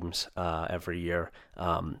five teams every year.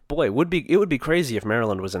 Boy, it would be crazy if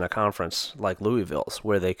Maryland was in a conference like Louisville's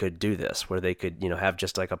where they could do this, where they could have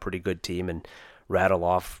just like a pretty good team and rattle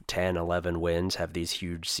off 10, 11 wins, have these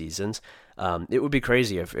huge seasons. It would be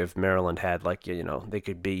crazy if Maryland had like they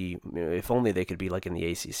could be, if only they could be like in the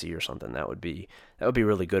ACC or something. That would be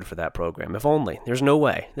really good for that program. If only.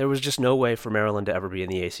 There was just no way for Maryland to ever be in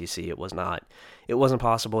the ACC. It wasn't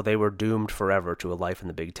possible. They were doomed forever to a life in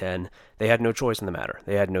the Big Ten. They had no choice in the matter.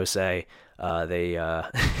 They had no say. They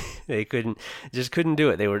they couldn't do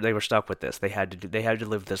it. They were stuck with this. They had to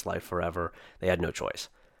live this life forever. They had no choice.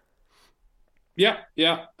 yeah,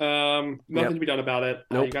 yeah. Nothing Yep. to be done about it.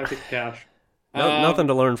 You Nope. got to take the cash. No, nothing Um,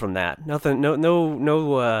 to learn from that. Nothing. No. No.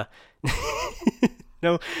 No.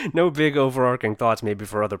 No. No big overarching thoughts maybe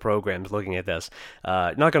for other programs looking at this.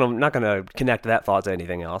 Not gonna connect that thought to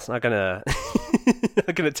anything else. Not gonna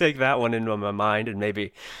not gonna take that one into my mind and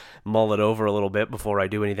maybe mull it over a little bit before I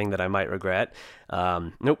do anything that I might regret.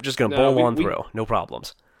 Nope. Just gonna no, bowl we, on we through. No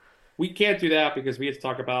problems. we can't do that because we have to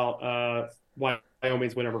talk about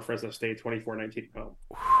Wyoming's win over Fresno State 24-19 at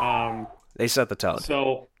home. They set the tone.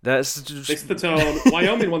 So That's they just, set the tone.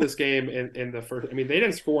 Wyoming won this game in the first. I mean, they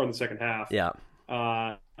didn't score in the second half, yeah.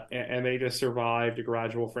 uh, and they just survived a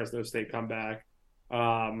gradual Fresno State comeback.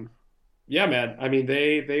 Um, yeah, man. I mean,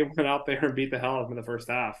 they went out there and beat the hell out of them in the first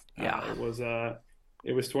half. Yeah. It was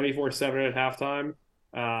 24-7 at halftime.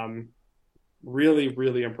 Um, really,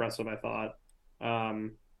 really impressive, I thought.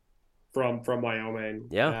 Um, from Wyoming.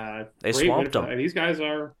 Yeah. They Great win swamped for them. them. And these guys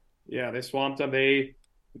are, yeah, they swamped them.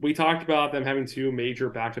 We talked about them having two major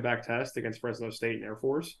back-to-back tests against Fresno State and Air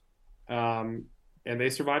Force, um, and they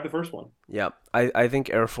survived the first one. Yeah. I think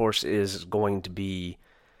Air Force is going to be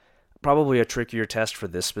probably a trickier test for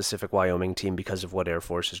this specific Wyoming team because of what Air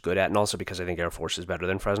Force is good at, and also because I think Air Force is better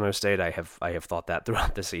than Fresno State. I have thought that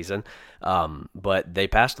throughout the season. But they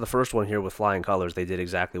passed the first one here with flying colors. They did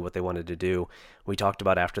exactly what they wanted to do. We talked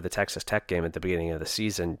about after the Texas Tech game at the beginning of the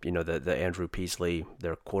season. The Andrew Peasley,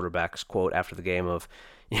 their quarterback's quote after the game of,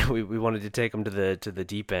 we wanted to take them to the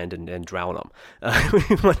deep end and drown them.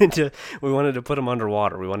 We wanted to put them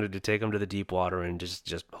underwater. We wanted to take them to the deep water and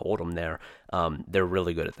just hold them there. They're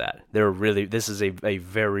really good at that. This is a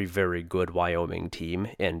very, very good Wyoming team,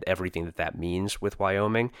 and everything that means with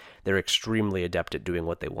Wyoming. They're extremely adept at doing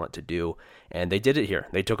what they want to do, and they did it here.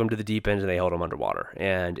 They took them to the deep end and they held them underwater,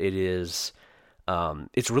 and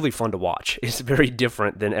it's really fun to watch. It's very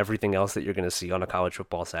different than everything else that you're going to see on a college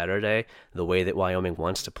football Saturday. The way that Wyoming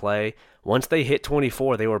wants to play. Once they hit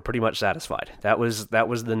 24, they were pretty much satisfied. That was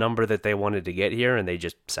the number that they wanted to get here, and they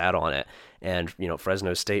just sat on it. And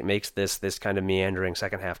Fresno State makes this kind of meandering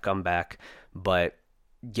second half comeback, but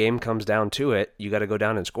game comes down to it. You got to go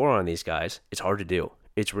down and score on these guys. It's hard to do.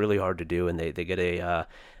 It's really hard to do, and they get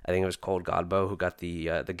I think it was Cole Godbow who got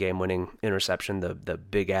the game winning interception, the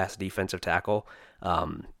big ass defensive tackle.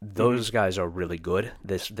 Mm-hmm. Those guys are really good.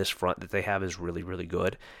 This front that they have is really, really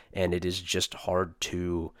good, and it is just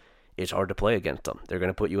it's hard to play against them. They're going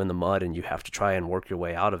to put you in the mud, and you have to try and work your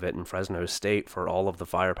way out of it. And Fresno State, for all of the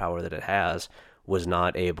firepower that it has, was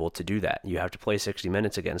not able to do that. You have to play 60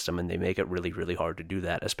 minutes against them, and they make it really, really hard to do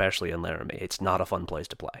that, especially in Laramie. It's not a fun place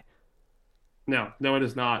to play. No, no, it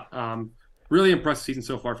is not. Really impressive season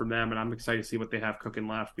so far from them, and I'm excited to see what they have cooking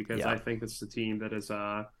left because Yeah, I think this is a team that is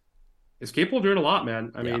capable of doing a lot,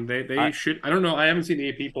 man. I yeah. mean, they I should. I don't know. I haven't seen the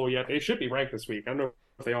AP poll yet. They should be ranked this week. I don't know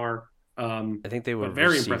if they are. I think they were But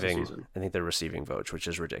very impressive receiving. season. I think they're receiving votes, which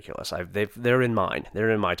is ridiculous. They're in mine.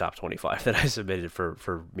 They're in my top 25 that I submitted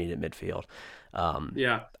for meet at midfield.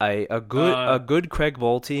 Yeah. A Uh, good Craig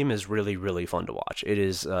Bowl team is really really fun to watch. It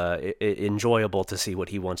is enjoyable to see what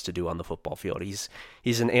he wants to do on the football field.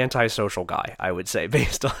 He's an antisocial guy, I would say,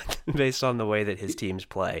 based on the way that his teams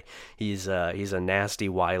play. He's a nasty,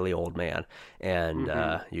 wily old man, and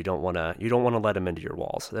mhm. you don't wanna let him into your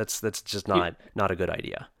walls. That's just not a good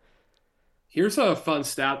idea. Here's a fun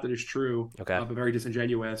stat that is true, Okay. but very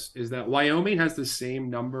disingenuous, is that Wyoming has the same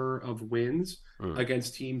number of wins Mm.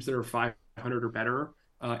 against teams that are 500 or better,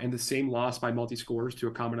 and the same loss by multi-scores to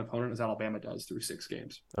a common opponent as Alabama does through 6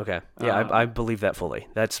 games. Okay. Yeah, I Um, believe that fully.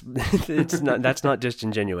 That's not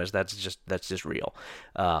disingenuous. That's just real.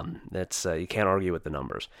 That's you can't argue with the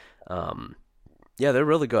numbers. Um, yeah, they're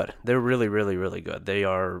really good. They're really really really good. They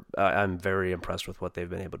are. I'm very impressed with what they've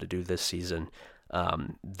been able to do this season.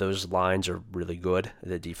 Those lines are really good.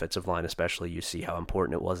 The defensive line, especially, you see how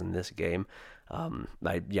important it was in this game.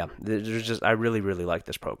 There's just I really really like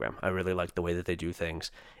this program. I really like the way that they do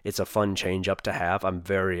things. It's a fun change up to have. I'm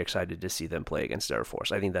very excited to see them play against Air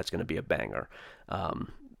Force. I think that's going to be a banger.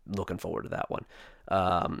 Looking forward to that one.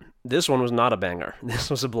 This one was not a banger. This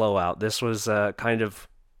was a blowout. This was kind of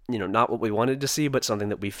not what we wanted to see, but something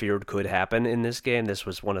that we feared could happen in this game. This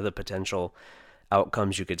was one of the potential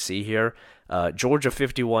outcomes you could see here. Georgia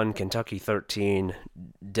 51, Kentucky 13.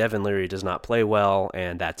 Devin Leary does not play well,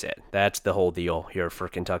 and that's it. That's the whole deal here for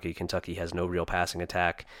Kentucky. Kentucky has no real passing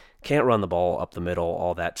attack, can't run the ball up the middle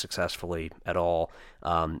all that successfully at all,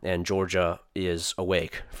 and Georgia is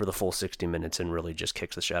awake for the full 60 minutes and really just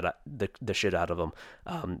kicks the shit out of them.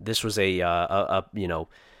 This was a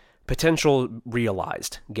potential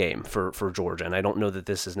realized game for Georgia, and I don't know that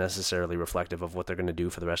this is necessarily reflective of what they're going to do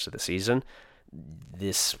for the rest of the season.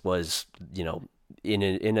 This was,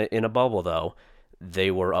 in a bubble though,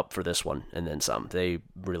 they were up for this one and then some. They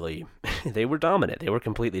really, they were dominant. They were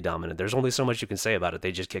completely dominant. There's only so much you can say about it.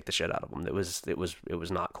 They just kicked the shit out of them. It was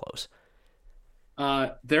not close.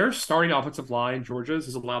 their starting offensive line, Georgia's,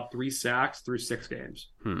 has allowed 3 sacks through 6 games.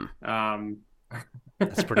 Hmm, Um,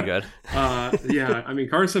 that's pretty good. yeah, I mean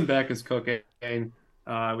Carson Beck is cooking,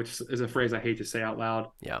 which is a phrase I hate to say out loud.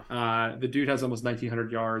 Yeah, The dude has almost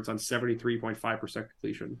 1,900 yards on 73.5%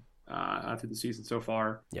 completion through the season so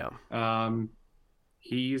far. yeah, Um,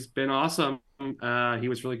 he's been awesome. He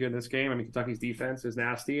was really good in this game. I mean, Kentucky's defense is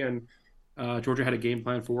nasty, and Georgia had a game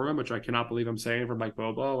plan for him, which I cannot believe I'm saying for Mike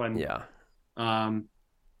Bobo. And yeah. um,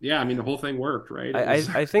 yeah, I mean, the whole thing worked, right? I, It was,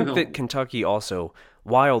 I I think that Kentucky also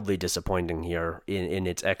wildly disappointing here in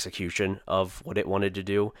its execution of what it wanted to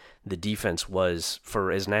do. The defense was,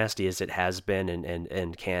 for as nasty as it has been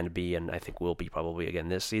and can be, and I think will be probably again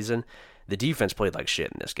this season, the defense played like shit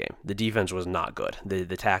in this game. The defense was not good. The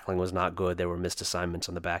tackling was not good. There were missed assignments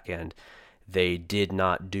on the back end. They did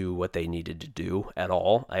not do what they needed to do at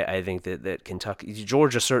all. I think that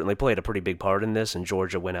Georgia certainly played a pretty big part in this, and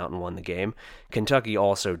Georgia went out and won the game. Kentucky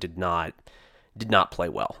also did not play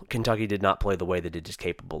well. Kentucky did not play the way that it is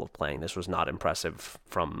capable of playing. This was not impressive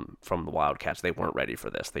from the Wildcats. They weren't ready for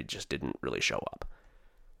this. They just didn't really show up.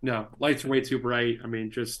 no, lights are way too bright. I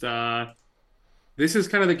mean, just this is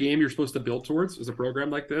kind of the game you're supposed to build towards as a program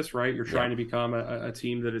like this, right? You're Yeah, trying to become a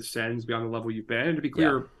team that ascends beyond the level you've been. And to be yeah,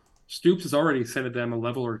 clear, Stoops has already ascended them a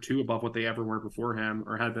level or two above what they ever were before him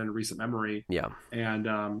or had been in recent memory. yeah,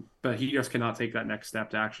 And but he just cannot take that next step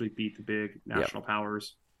to actually beat the big yeah, national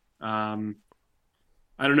powers. Um,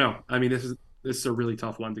 I don't know. I mean, this is a really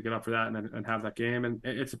tough one to get up for that and have that game, and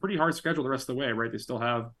it's a pretty hard schedule the rest of the way, right? They still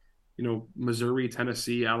have, Missouri,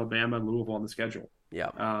 Tennessee, Alabama, and Louisville on the schedule.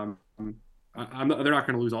 yeah. They're not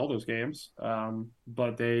going to lose all those games,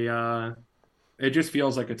 but it just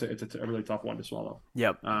feels like it's a really tough one to swallow.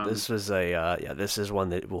 Yep. Um, This is one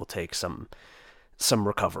that will take some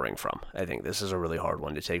recovering from. I think this is a really hard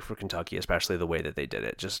one to take for Kentucky, especially the way that they did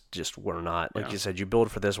it. Just were not, like yeah, you said, you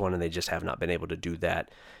build for this one and they just have not been able to do that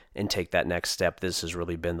and take that next step. This has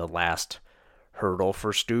really been the last hurdle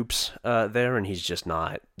for Stoops there, and they're just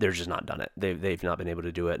not done it. They've not been able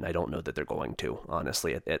to do it, and I don't know that they're going to,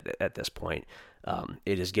 honestly, at this point.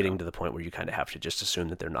 It is yeah, getting to the point where you kind of have to just assume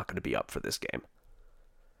that they're not going to be up for this game.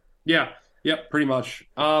 yeah, yep, pretty much.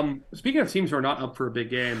 Speaking of teams who are not up for a big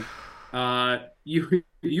game,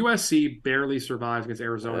 USC barely survives against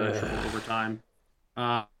Arizona in triple overtime.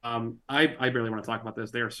 I barely want to talk about this.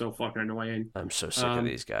 They are so fucking annoying. I'm so sick of Um,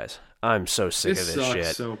 these guys. I'm so sick this of this sucks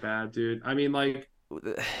shit. so bad, dude. I mean, like,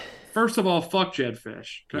 first of all, fuck Jed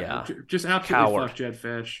Fish. Yeah. Just absolutely Coward. fuck Jed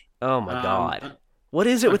Fish. Oh my Um, God. a, What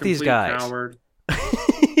is it a with these complete guys? coward.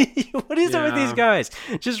 What is it with these Yeah. guys?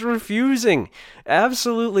 Just refusing,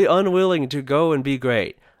 absolutely unwilling to go and be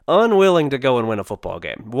great. Unwilling to go and win a football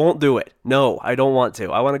game. Won't do it. No, I don't want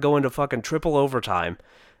to. I want to go into fucking triple overtime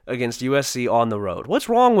against USC on the road. What's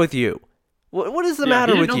wrong with you? What is the Yeah, he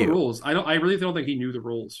matter didn't with know the you? rules. I really don't think he knew the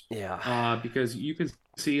rules. Yeah. Because you can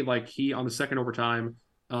see like he on the second overtime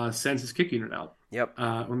sends his kick unit out. Yep.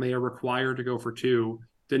 When they are required to go for two,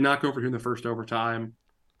 did not go for two in the first overtime.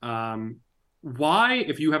 Um, why,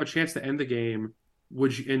 if you have a chance to end the game,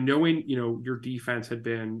 would you, and knowing your defense had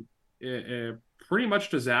been pretty much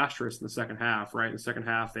disastrous in the second half, right? In the second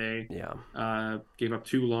half, they Yeah. gave up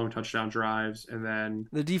two long touchdown drives, and then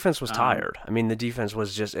The defense was tired. I mean, the defense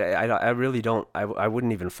was just. I really don't. I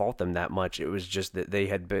wouldn't even fault them that much. It was just that they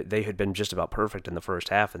had been just about perfect in the first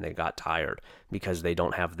half, and they got tired because they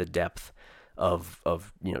don't have the depth of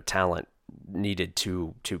talent needed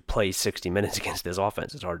to play 60 minutes against this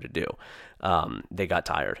offense. It's hard to do. They got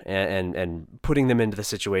tired, and putting them into the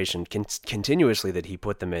situation continuously that he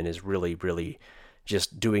put them in is really, really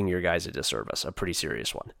just doing your guys a disservice, a pretty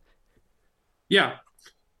serious one. yeah,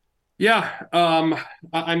 yeah.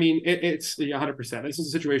 I mean, it's 100%. This is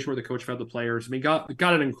a situation where the coach fed the players. I mean, got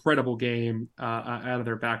an incredible game out of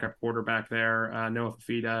their backup quarterback there, Noah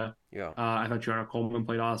Fafita. Yeah. I thought Jonah Coleman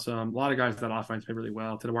played awesome. A lot of guys in that offense played really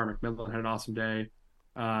well. Tadawar McMillan had an awesome day.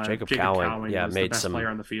 Jacob Jacob Cowan, yeah, was the best player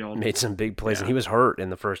on the field. made some big plays, and Yeah. he was hurt in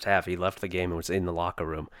the first half. He left the game and was in the locker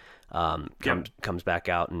room. Yep. Comes back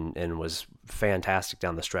out and was fantastic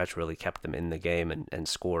down the stretch. Really kept them in the game and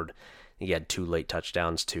scored. He had two late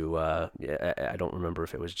touchdowns to. I don't remember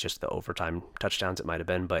if it was just the overtime touchdowns. It might have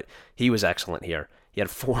been, but he was excellent here. He had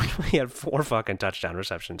four. He had four fucking touchdown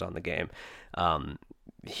receptions on the game.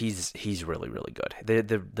 He's really, really good.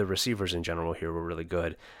 The receivers in general here were really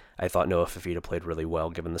good. I thought Noah Fafita played really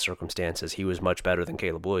well given the circumstances. He was much better than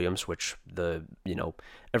Caleb Williams, which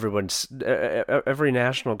every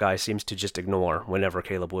national guy seems to just ignore whenever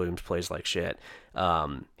Caleb Williams plays like shit.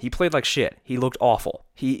 He played like shit. He looked awful.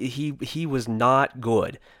 He was not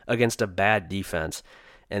good against a bad defense.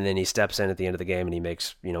 And then he steps in at the end of the game and he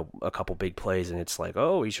makes, a couple big plays, and it's like,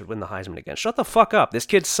 oh, he should win the Heisman again. Shut the fuck up. This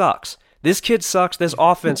kid sucks. This kid sucks. This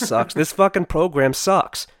offense sucks. This fucking program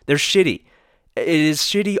sucks. They're shitty. It is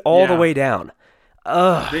shitty all the way down.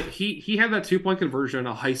 Ugh. He had that 2-point conversion,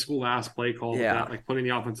 a high school last play call, Yeah. that, like putting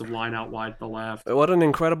the offensive line out wide to the left. What an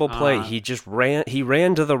incredible play. He just ran. He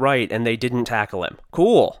ran to the right, and they didn't tackle him.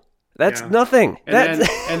 Cool. That's nothing. And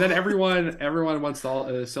then everyone wants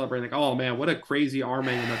to celebrate, like, oh man, what a crazy arm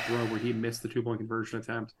angle that throw where he missed the 2-point conversion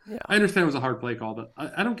attempt. Yeah. I understand it was a hard play call, but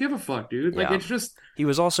I don't give a fuck, dude. Like, Yeah. it's just He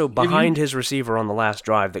was also behind his receiver on the last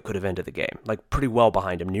drive that could have ended the game. Like, pretty well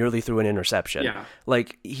behind him, nearly through an interception. Yeah.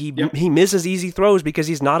 Like, he misses easy throws because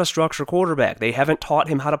he's not a structure quarterback. They haven't taught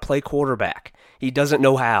him how to play quarterback. He doesn't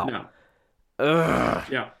know how. no. Ugh.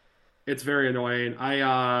 Yeah. It's very annoying.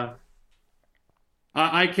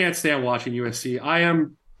 I can't stand watching USC. I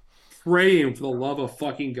am praying for the love of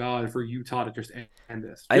fucking God for Utah to just end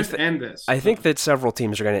this. End this. I think that several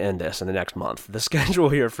teams are going to end this in the next month. The schedule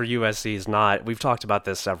here for USC is not. We've talked about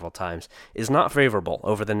this several times. Is not favorable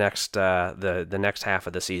over the next the next half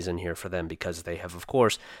of the season here for them, because they have, of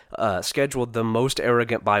course, scheduled the most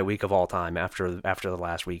arrogant bye week of all time after the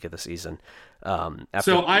last week of the season.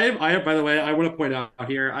 So I by the way, I want to point out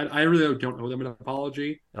here, I really don't owe them an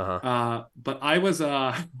apology. But I was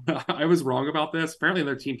I was wrong about this. Apparently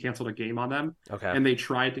their team canceled a game on them. Okay. And they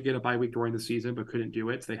tried to get a bye week during the season but couldn't do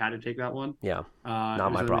it, so they had to take that one. Yeah.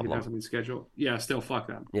 Not my problem. Have something scheduled. Yeah, still fuck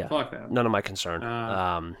them. Yeah. Fuck them. None of my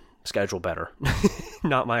concern. Schedule better.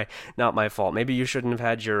 not my fault. Maybe you shouldn't have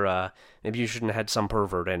had maybe you shouldn't have had some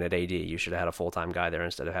pervert in at AD. You should have had a full-time guy there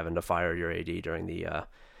instead of having to fire your AD during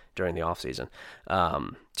the off season.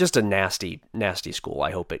 Just a nasty school.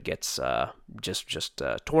 I hope it gets just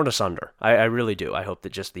torn asunder. I really do. I hope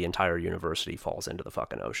that just the entire university falls into the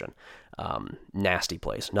fucking ocean. Nasty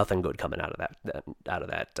place. Nothing good coming out of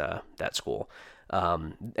that school.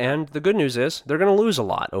 And the good news is they're going to lose a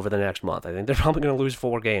lot over the next month. I think they're probably going to lose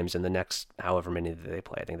 4 games in the next however many that they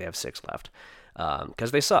play. I think they have 6 left.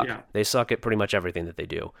 Because they suck. Yeah. They suck at pretty much everything that they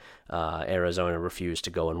do. Arizona refused to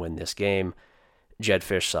go and win this game. Jed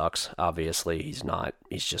Fish sucks. Obviously, he's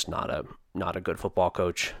just not a good football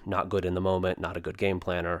coach. Not good in the moment. Not a good game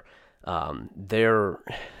planner.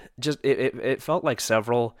 It felt like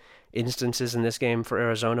several instances in this game for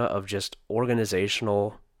Arizona of just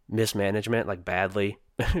organizational mismanagement, like badly,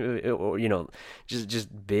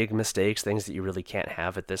 just big mistakes, things that you really can't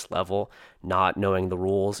have at this level. Not knowing the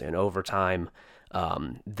rules in overtime.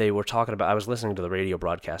 They were talking about. I was listening to the radio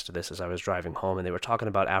broadcast of this as I was driving home, and they were talking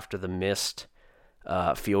about after the missed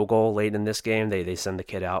field goal late in this game. They send the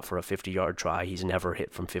kid out for a 50-yard try. He's never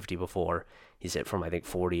hit from 50 before. He's hit from I think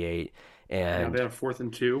 48. Yeah, they And had a 4th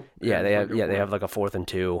and 2. yeah, And they have like a 4th and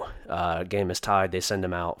 2. Game is tied. They send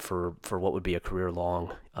him out for what would be a career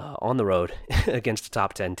long on the road against a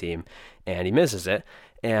top 10 team, and he misses it.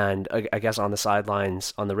 And I guess on the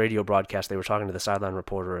sidelines, on the radio broadcast, they were talking to the sideline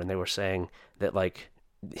reporter, and they were saying that like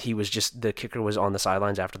the kicker was on the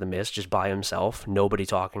sidelines after the miss, just by himself, nobody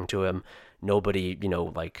talking to him, nobody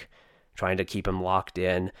like trying to keep him locked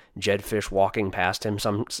in. Jed Fish walking past him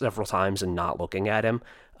several times and not looking at him.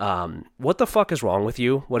 What the fuck is wrong with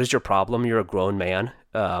you? What is your problem? You're a grown man.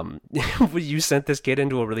 You sent this kid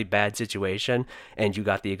into a really bad situation and you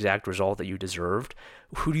got the exact result that you deserved.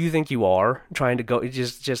 Who do you think you are? Trying to go,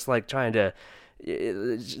 just like trying to,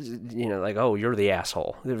 like, oh, you're the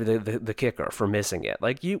asshole, the kicker for missing it.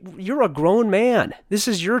 Like you're a grown man. This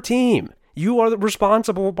is your team. You are the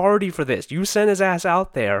responsible party for this. You sent his ass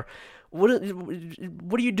out there. What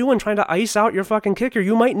are you doing trying to ice out your fucking kicker?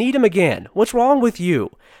 You might need him again. What's wrong with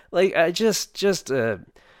you? Like, just a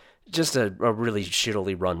really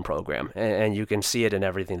shittily run program, and you can see it in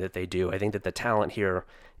everything that they do. I think that the talent here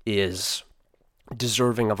is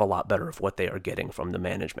deserving of a lot better of what they are getting from the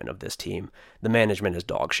management of this team. The management is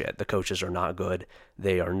dog shit. The coaches are not good.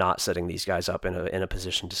 They are not setting these guys up in a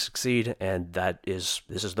position to succeed, and this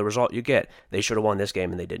is the result you get. They should have won this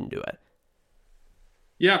game, and they didn't do it.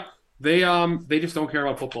 Yeah. They just don't care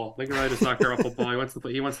about football. Lincoln Riley does not care about football.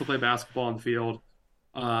 He wants to play basketball on the field.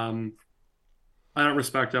 I don't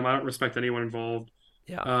respect him. I don't respect anyone involved.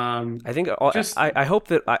 Yeah. I think just I hope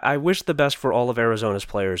that I wish the best for all of Arizona's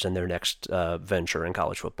players in their next venture in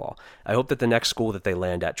college football. I hope that the next school that they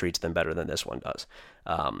land at treats them better than this one does.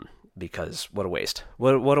 Because what a waste.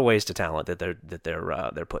 What a waste of talent that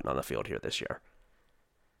they're putting on the field here this year.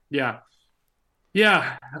 Yeah.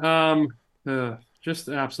 Yeah. Just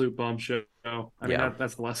an absolute bum show. I mean,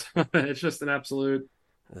 that's the lesson. It's just an absolute.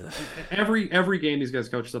 Every game these guys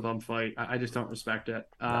coach is a bum fight. I just don't respect it.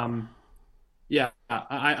 Yeah,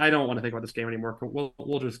 I don't want to think about this game anymore.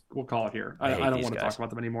 We'll call it here. I don't want to talk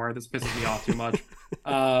about them anymore. This pisses me off too much.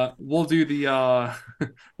 We'll do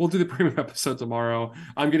the premium episode tomorrow.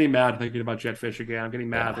 I'm getting mad thinking about Jetfish again. I'm getting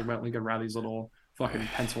mad thinking about Lincoln Riley's little fucking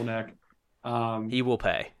pencil neck. He will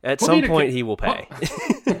pay. At some point, he will pay.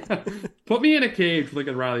 Put me in a cage with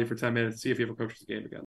Lincoln Riley for 10 minutes, see if he ever coaches the game again.